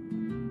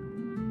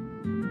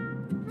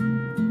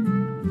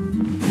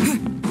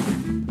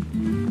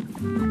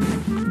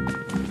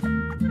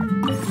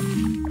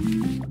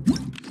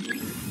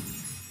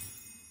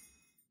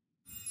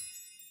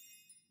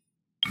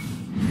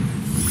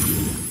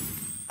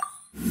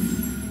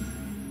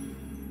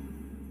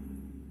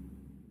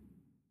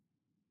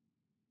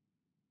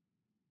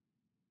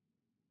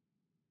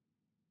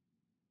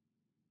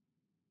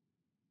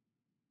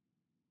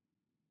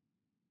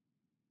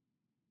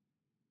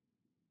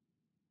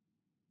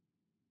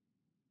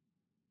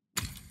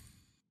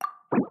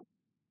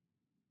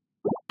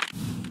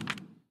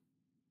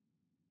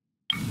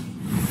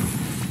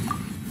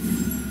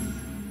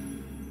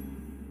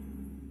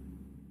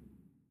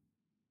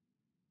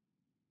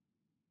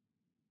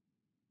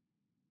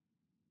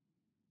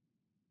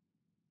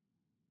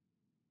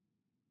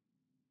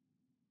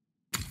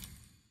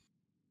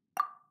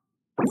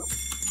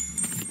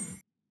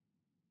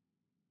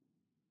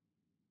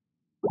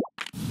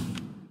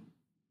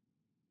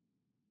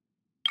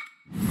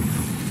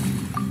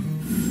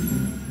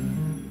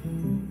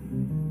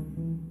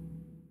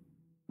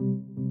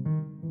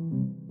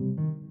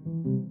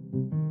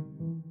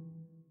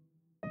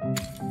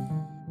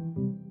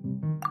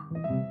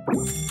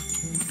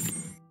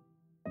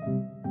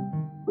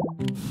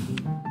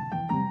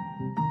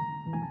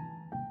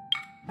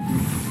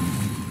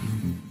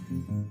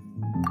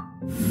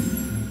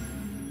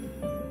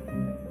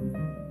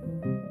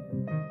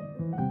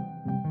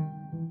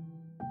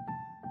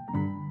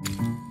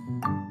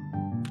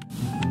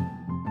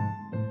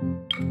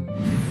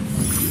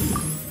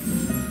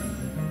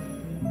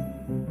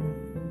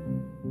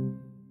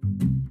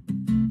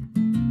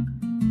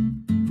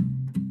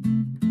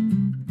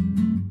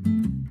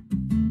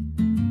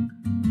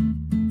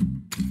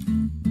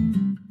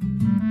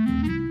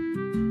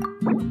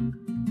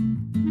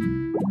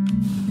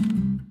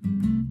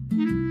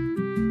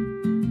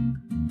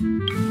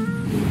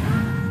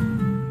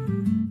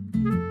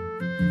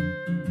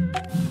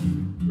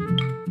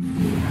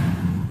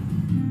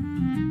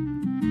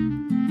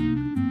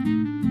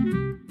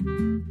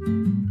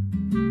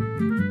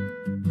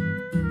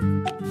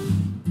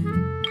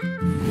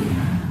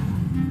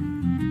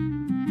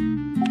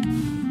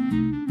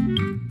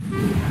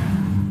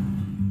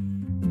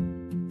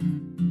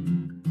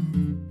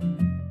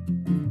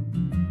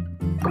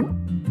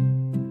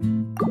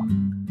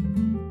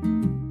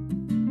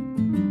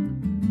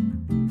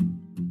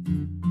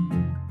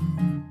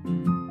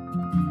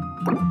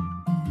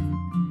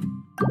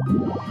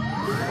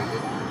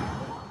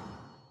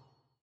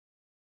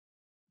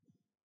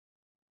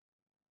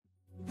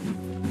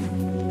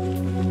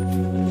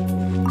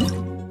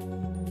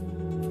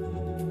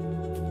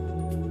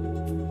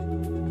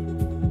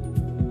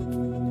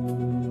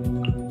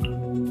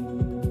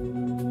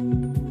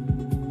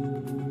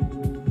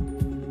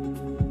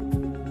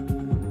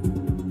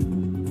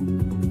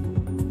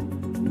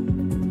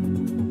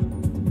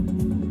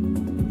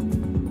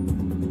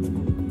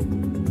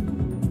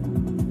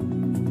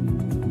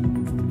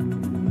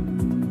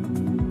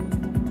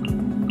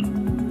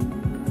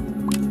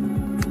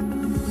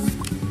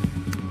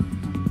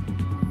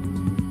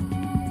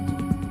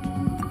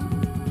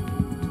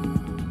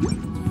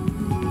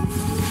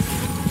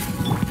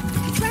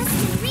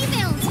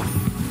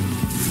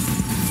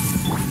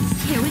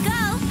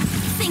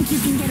 you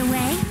can get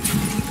away?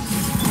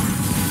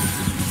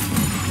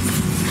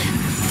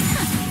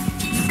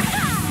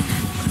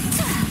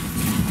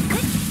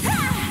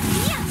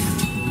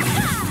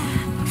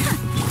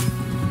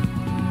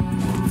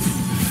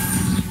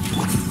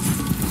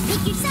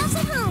 Make yourselves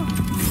at home.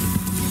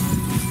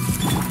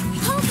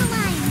 Hold the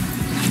line.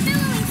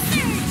 Billowing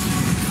surge.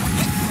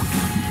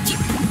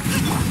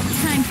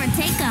 Time for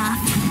takeoff.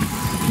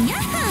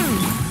 Yahoo!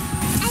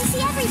 I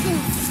see everything.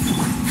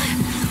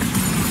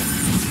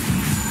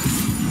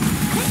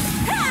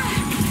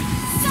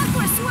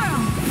 Sucker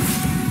swirl!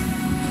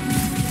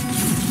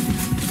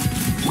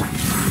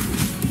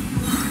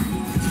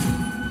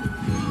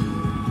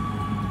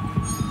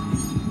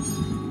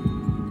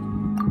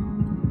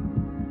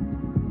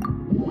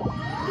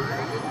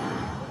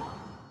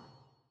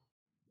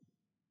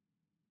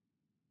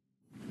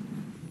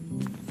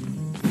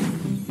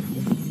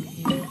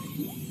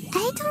 I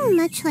don't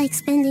much like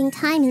spending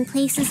time in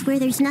places where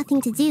there's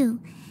nothing to do.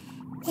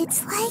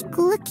 It's like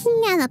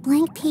looking at a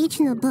blank page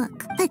in a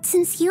book. But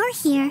since you're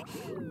here,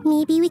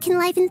 maybe we can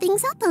liven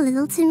things up a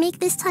little to make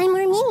this time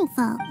more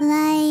meaningful.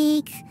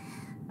 Like...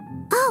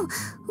 Oh,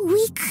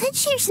 we could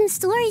share some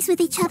stories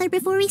with each other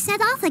before we set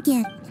off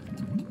again.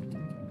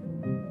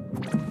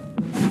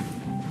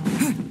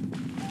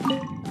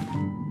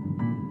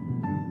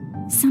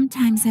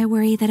 Sometimes I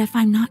worry that if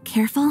I'm not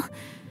careful,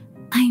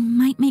 I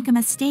might make a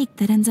mistake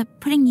that ends up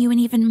putting you in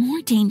even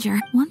more danger.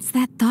 Once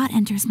that thought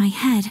enters my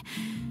head,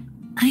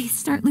 I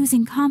start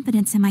losing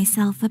confidence in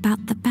myself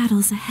about the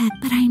battles ahead.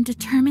 But I am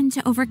determined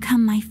to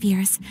overcome my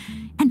fears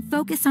and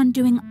focus on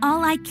doing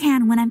all I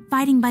can when I'm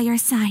fighting by your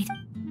side.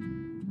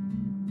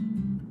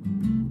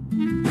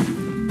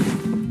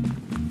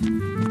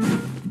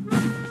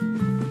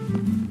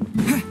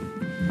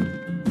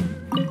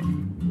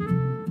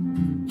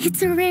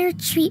 It's a rare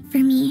treat for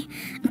me,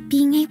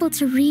 being able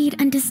to read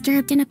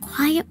undisturbed in a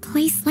quiet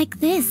place like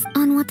this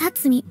on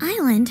Watatsumi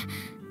Island.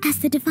 As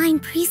the Divine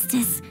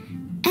Priestess,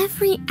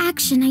 every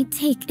action I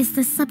take is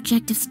the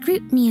subject of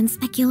scrutiny and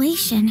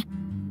speculation.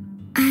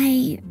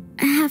 I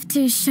have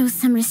to show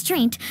some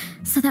restraint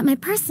so that my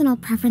personal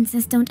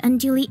preferences don't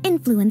unduly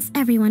influence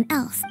everyone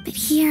else. But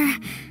here,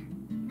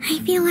 I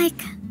feel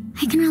like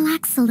I can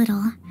relax a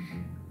little.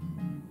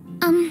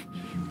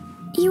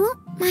 You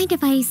won't mind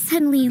if I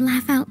suddenly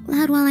laugh out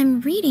loud while I'm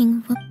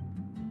reading, will...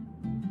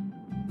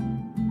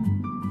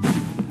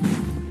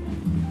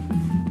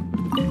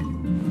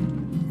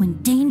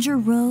 When danger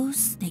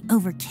rose, they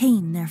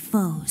overcame their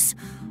foes,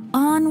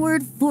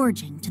 onward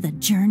forging to the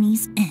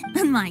journey's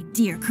end. My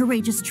dear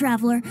courageous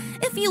traveler,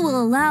 if you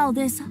will allow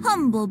this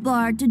humble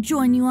bard to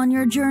join you on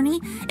your journey,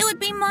 it would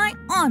be my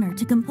honor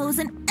to compose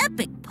an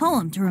epic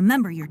poem to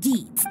remember your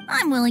deeds.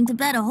 I'm willing to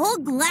bet a whole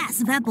glass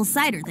of apple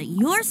cider that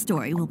your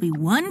story will be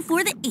one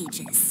for the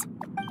ages.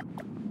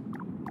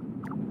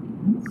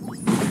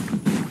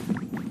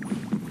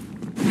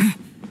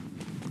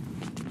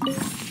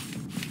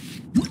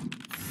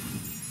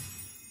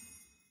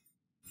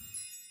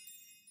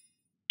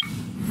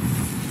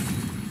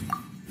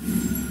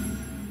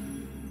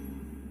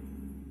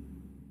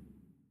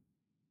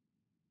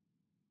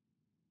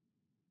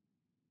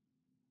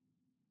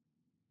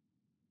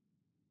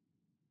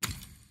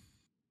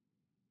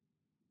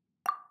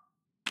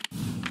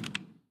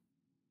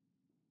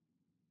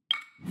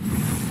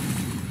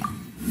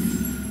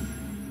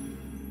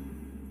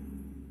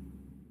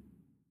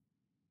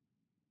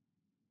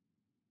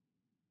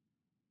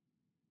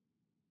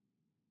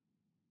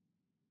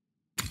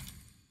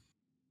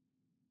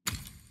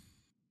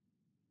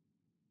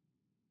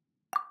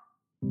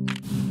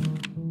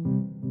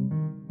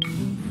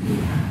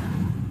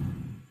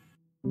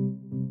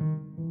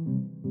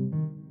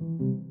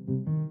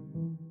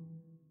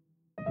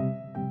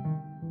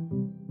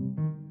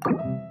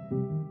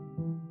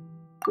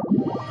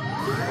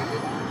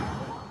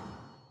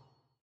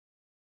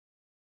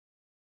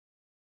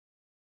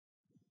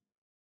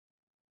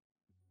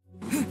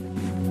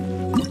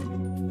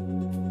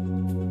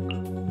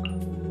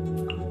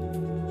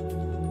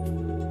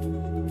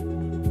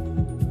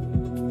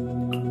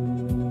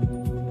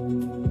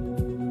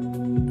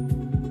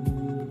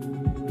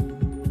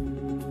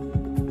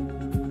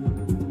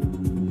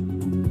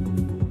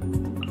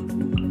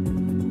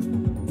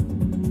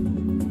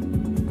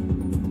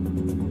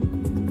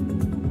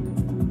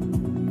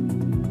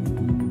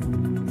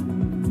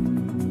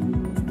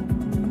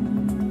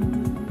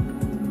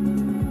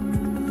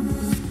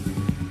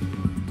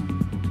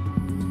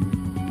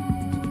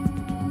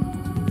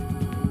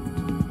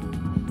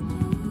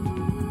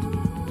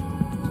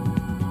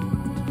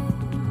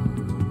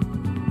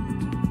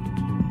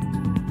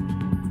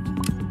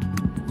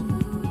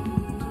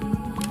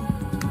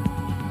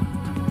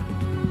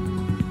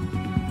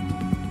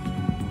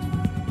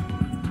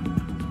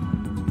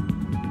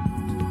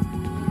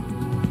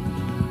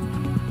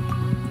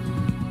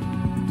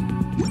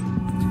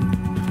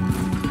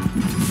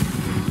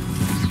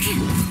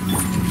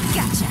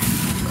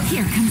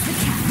 Here comes the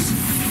catch.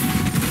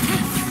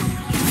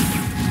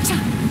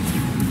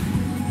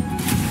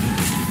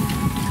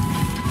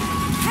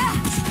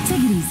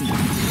 Take it easy.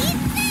 Eat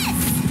this!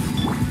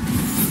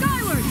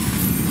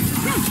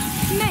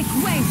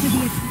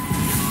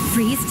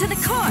 Freeze to the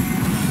core!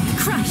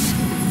 Crush!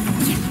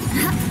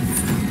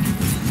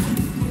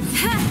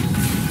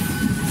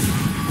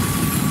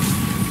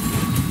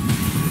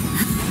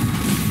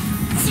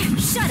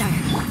 Shudder!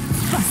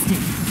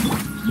 Busted!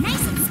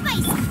 Nice and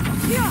spicy.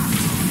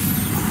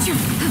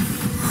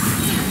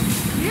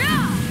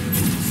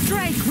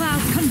 Stray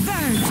clouds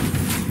converge!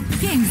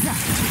 Game's up.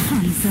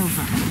 Fun's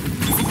over.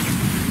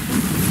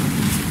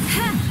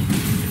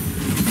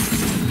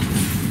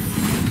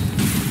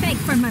 Beg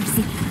for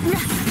mercy.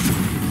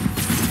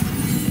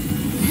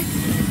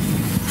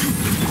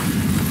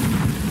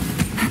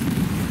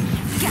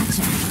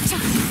 Gotcha.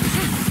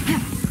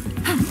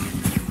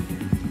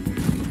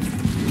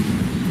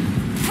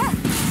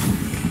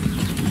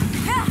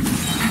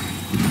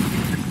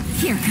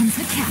 Here comes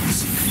the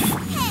catch.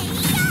 Hey,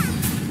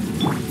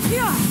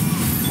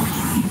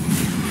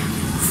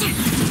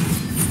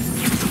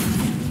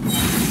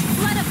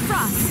 Blood of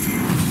frost.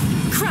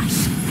 Crush.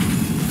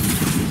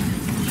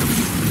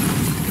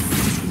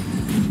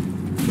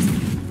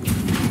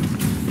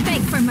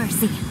 Beg for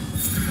mercy.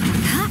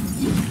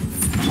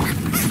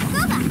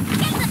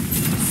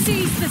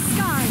 Seize the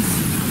skies.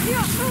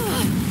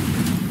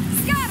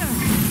 Scatter.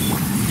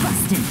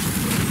 Busted.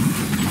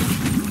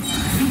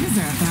 Things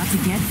are about to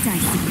get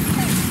dicey.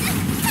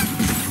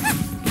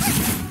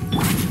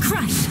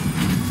 Crush.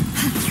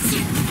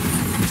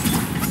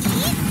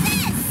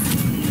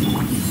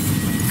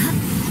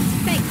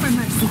 Beg for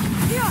mercy.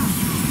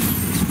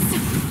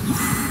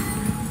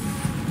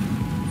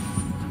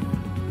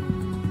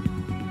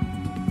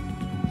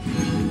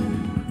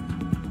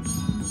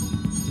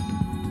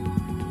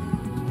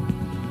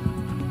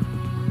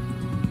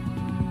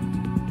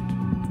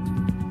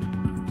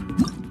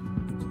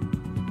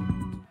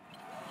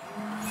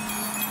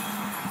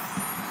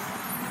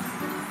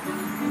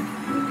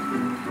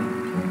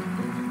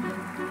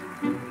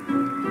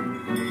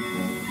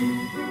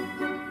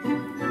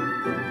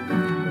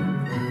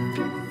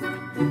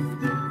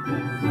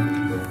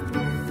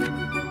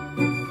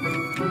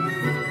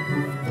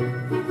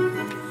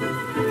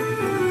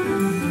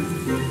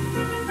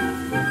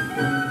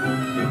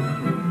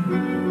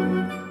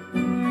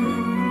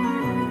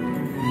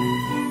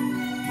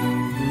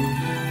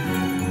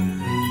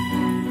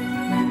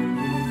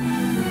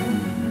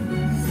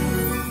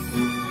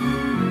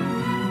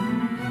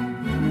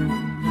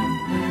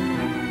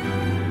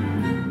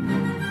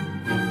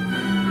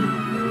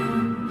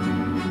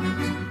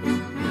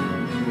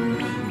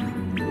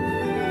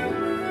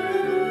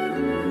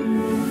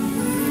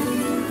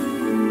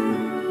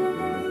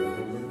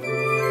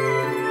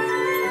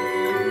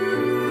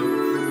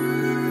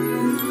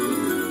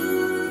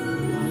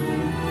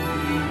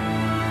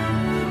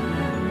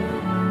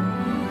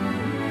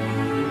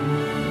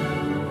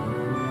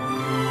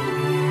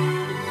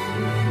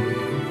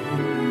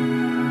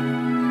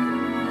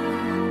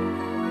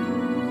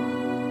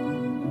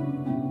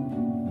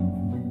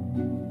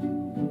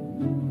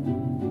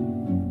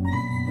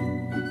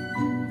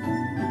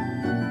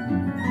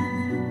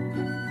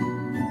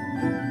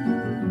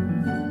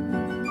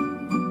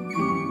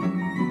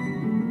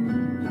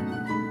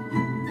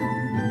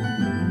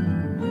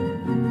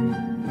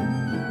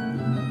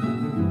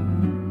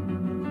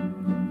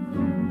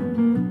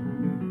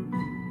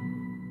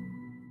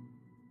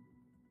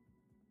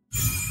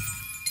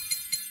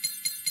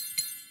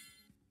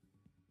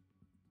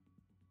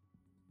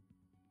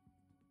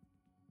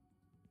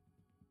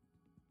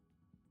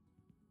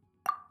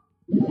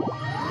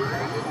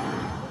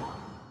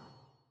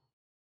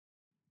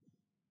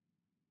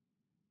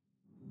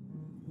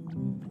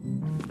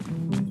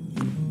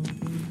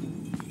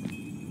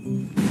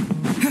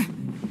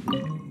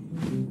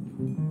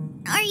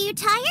 Are you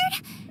tired?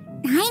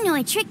 I know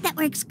a trick that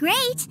works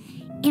great.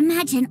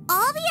 Imagine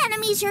all the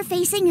enemies you're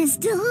facing as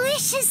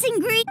delicious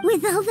ingredients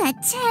with all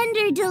that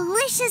tender,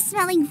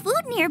 delicious-smelling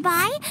food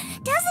nearby.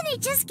 Doesn't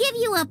it just give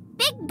you a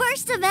big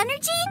burst of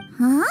energy?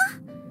 Huh?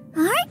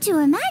 Hard to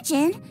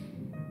imagine.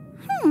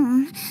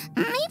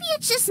 Maybe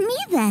it's just me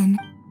then.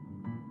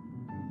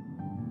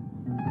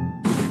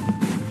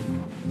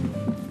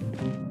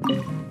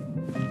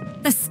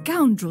 The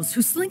scoundrels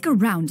who slink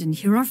around in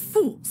here are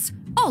fools.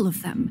 All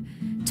of them.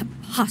 To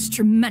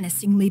posture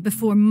menacingly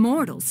before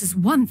mortals is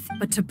one thing,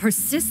 but to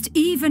persist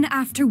even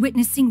after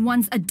witnessing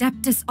one's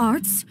adeptus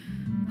arts?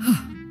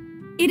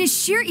 It is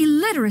sheer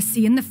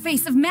illiteracy in the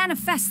face of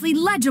manifestly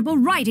legible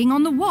writing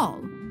on the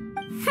wall.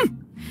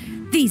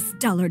 These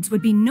dullards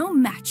would be no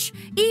match,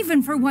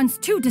 even for one's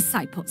 2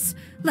 disciples,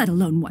 let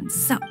alone one's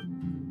son.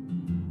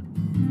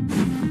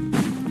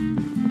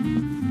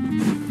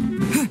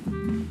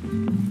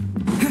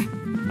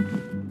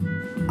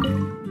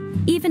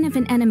 Even if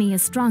an enemy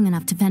is strong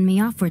enough to fend me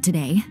off for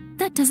today,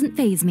 that doesn't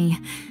faze me.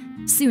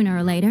 Sooner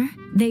or later,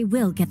 they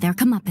will get their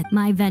comeuppance.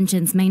 My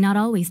vengeance may not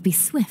always be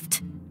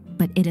swift,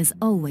 but it is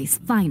always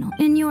final.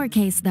 In your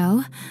case,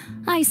 though,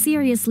 I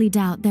seriously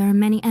doubt there are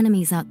many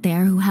enemies out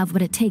there who have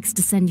what it takes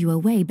to send you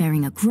away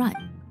bearing a grudge.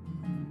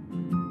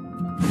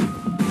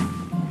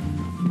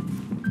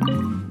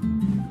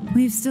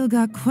 We've still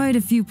got quite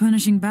a few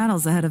punishing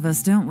battles ahead of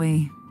us, don't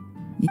we?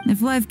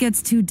 If life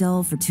gets too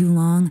dull for too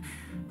long,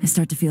 I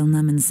start to feel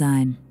numb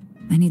inside.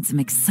 I need some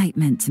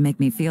excitement to make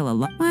me feel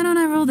alive. Why don't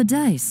I roll the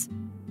dice?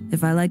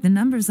 If I like the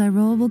numbers I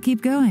roll, we'll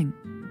keep going.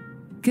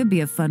 Could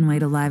be a fun way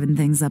to liven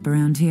things up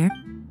around here.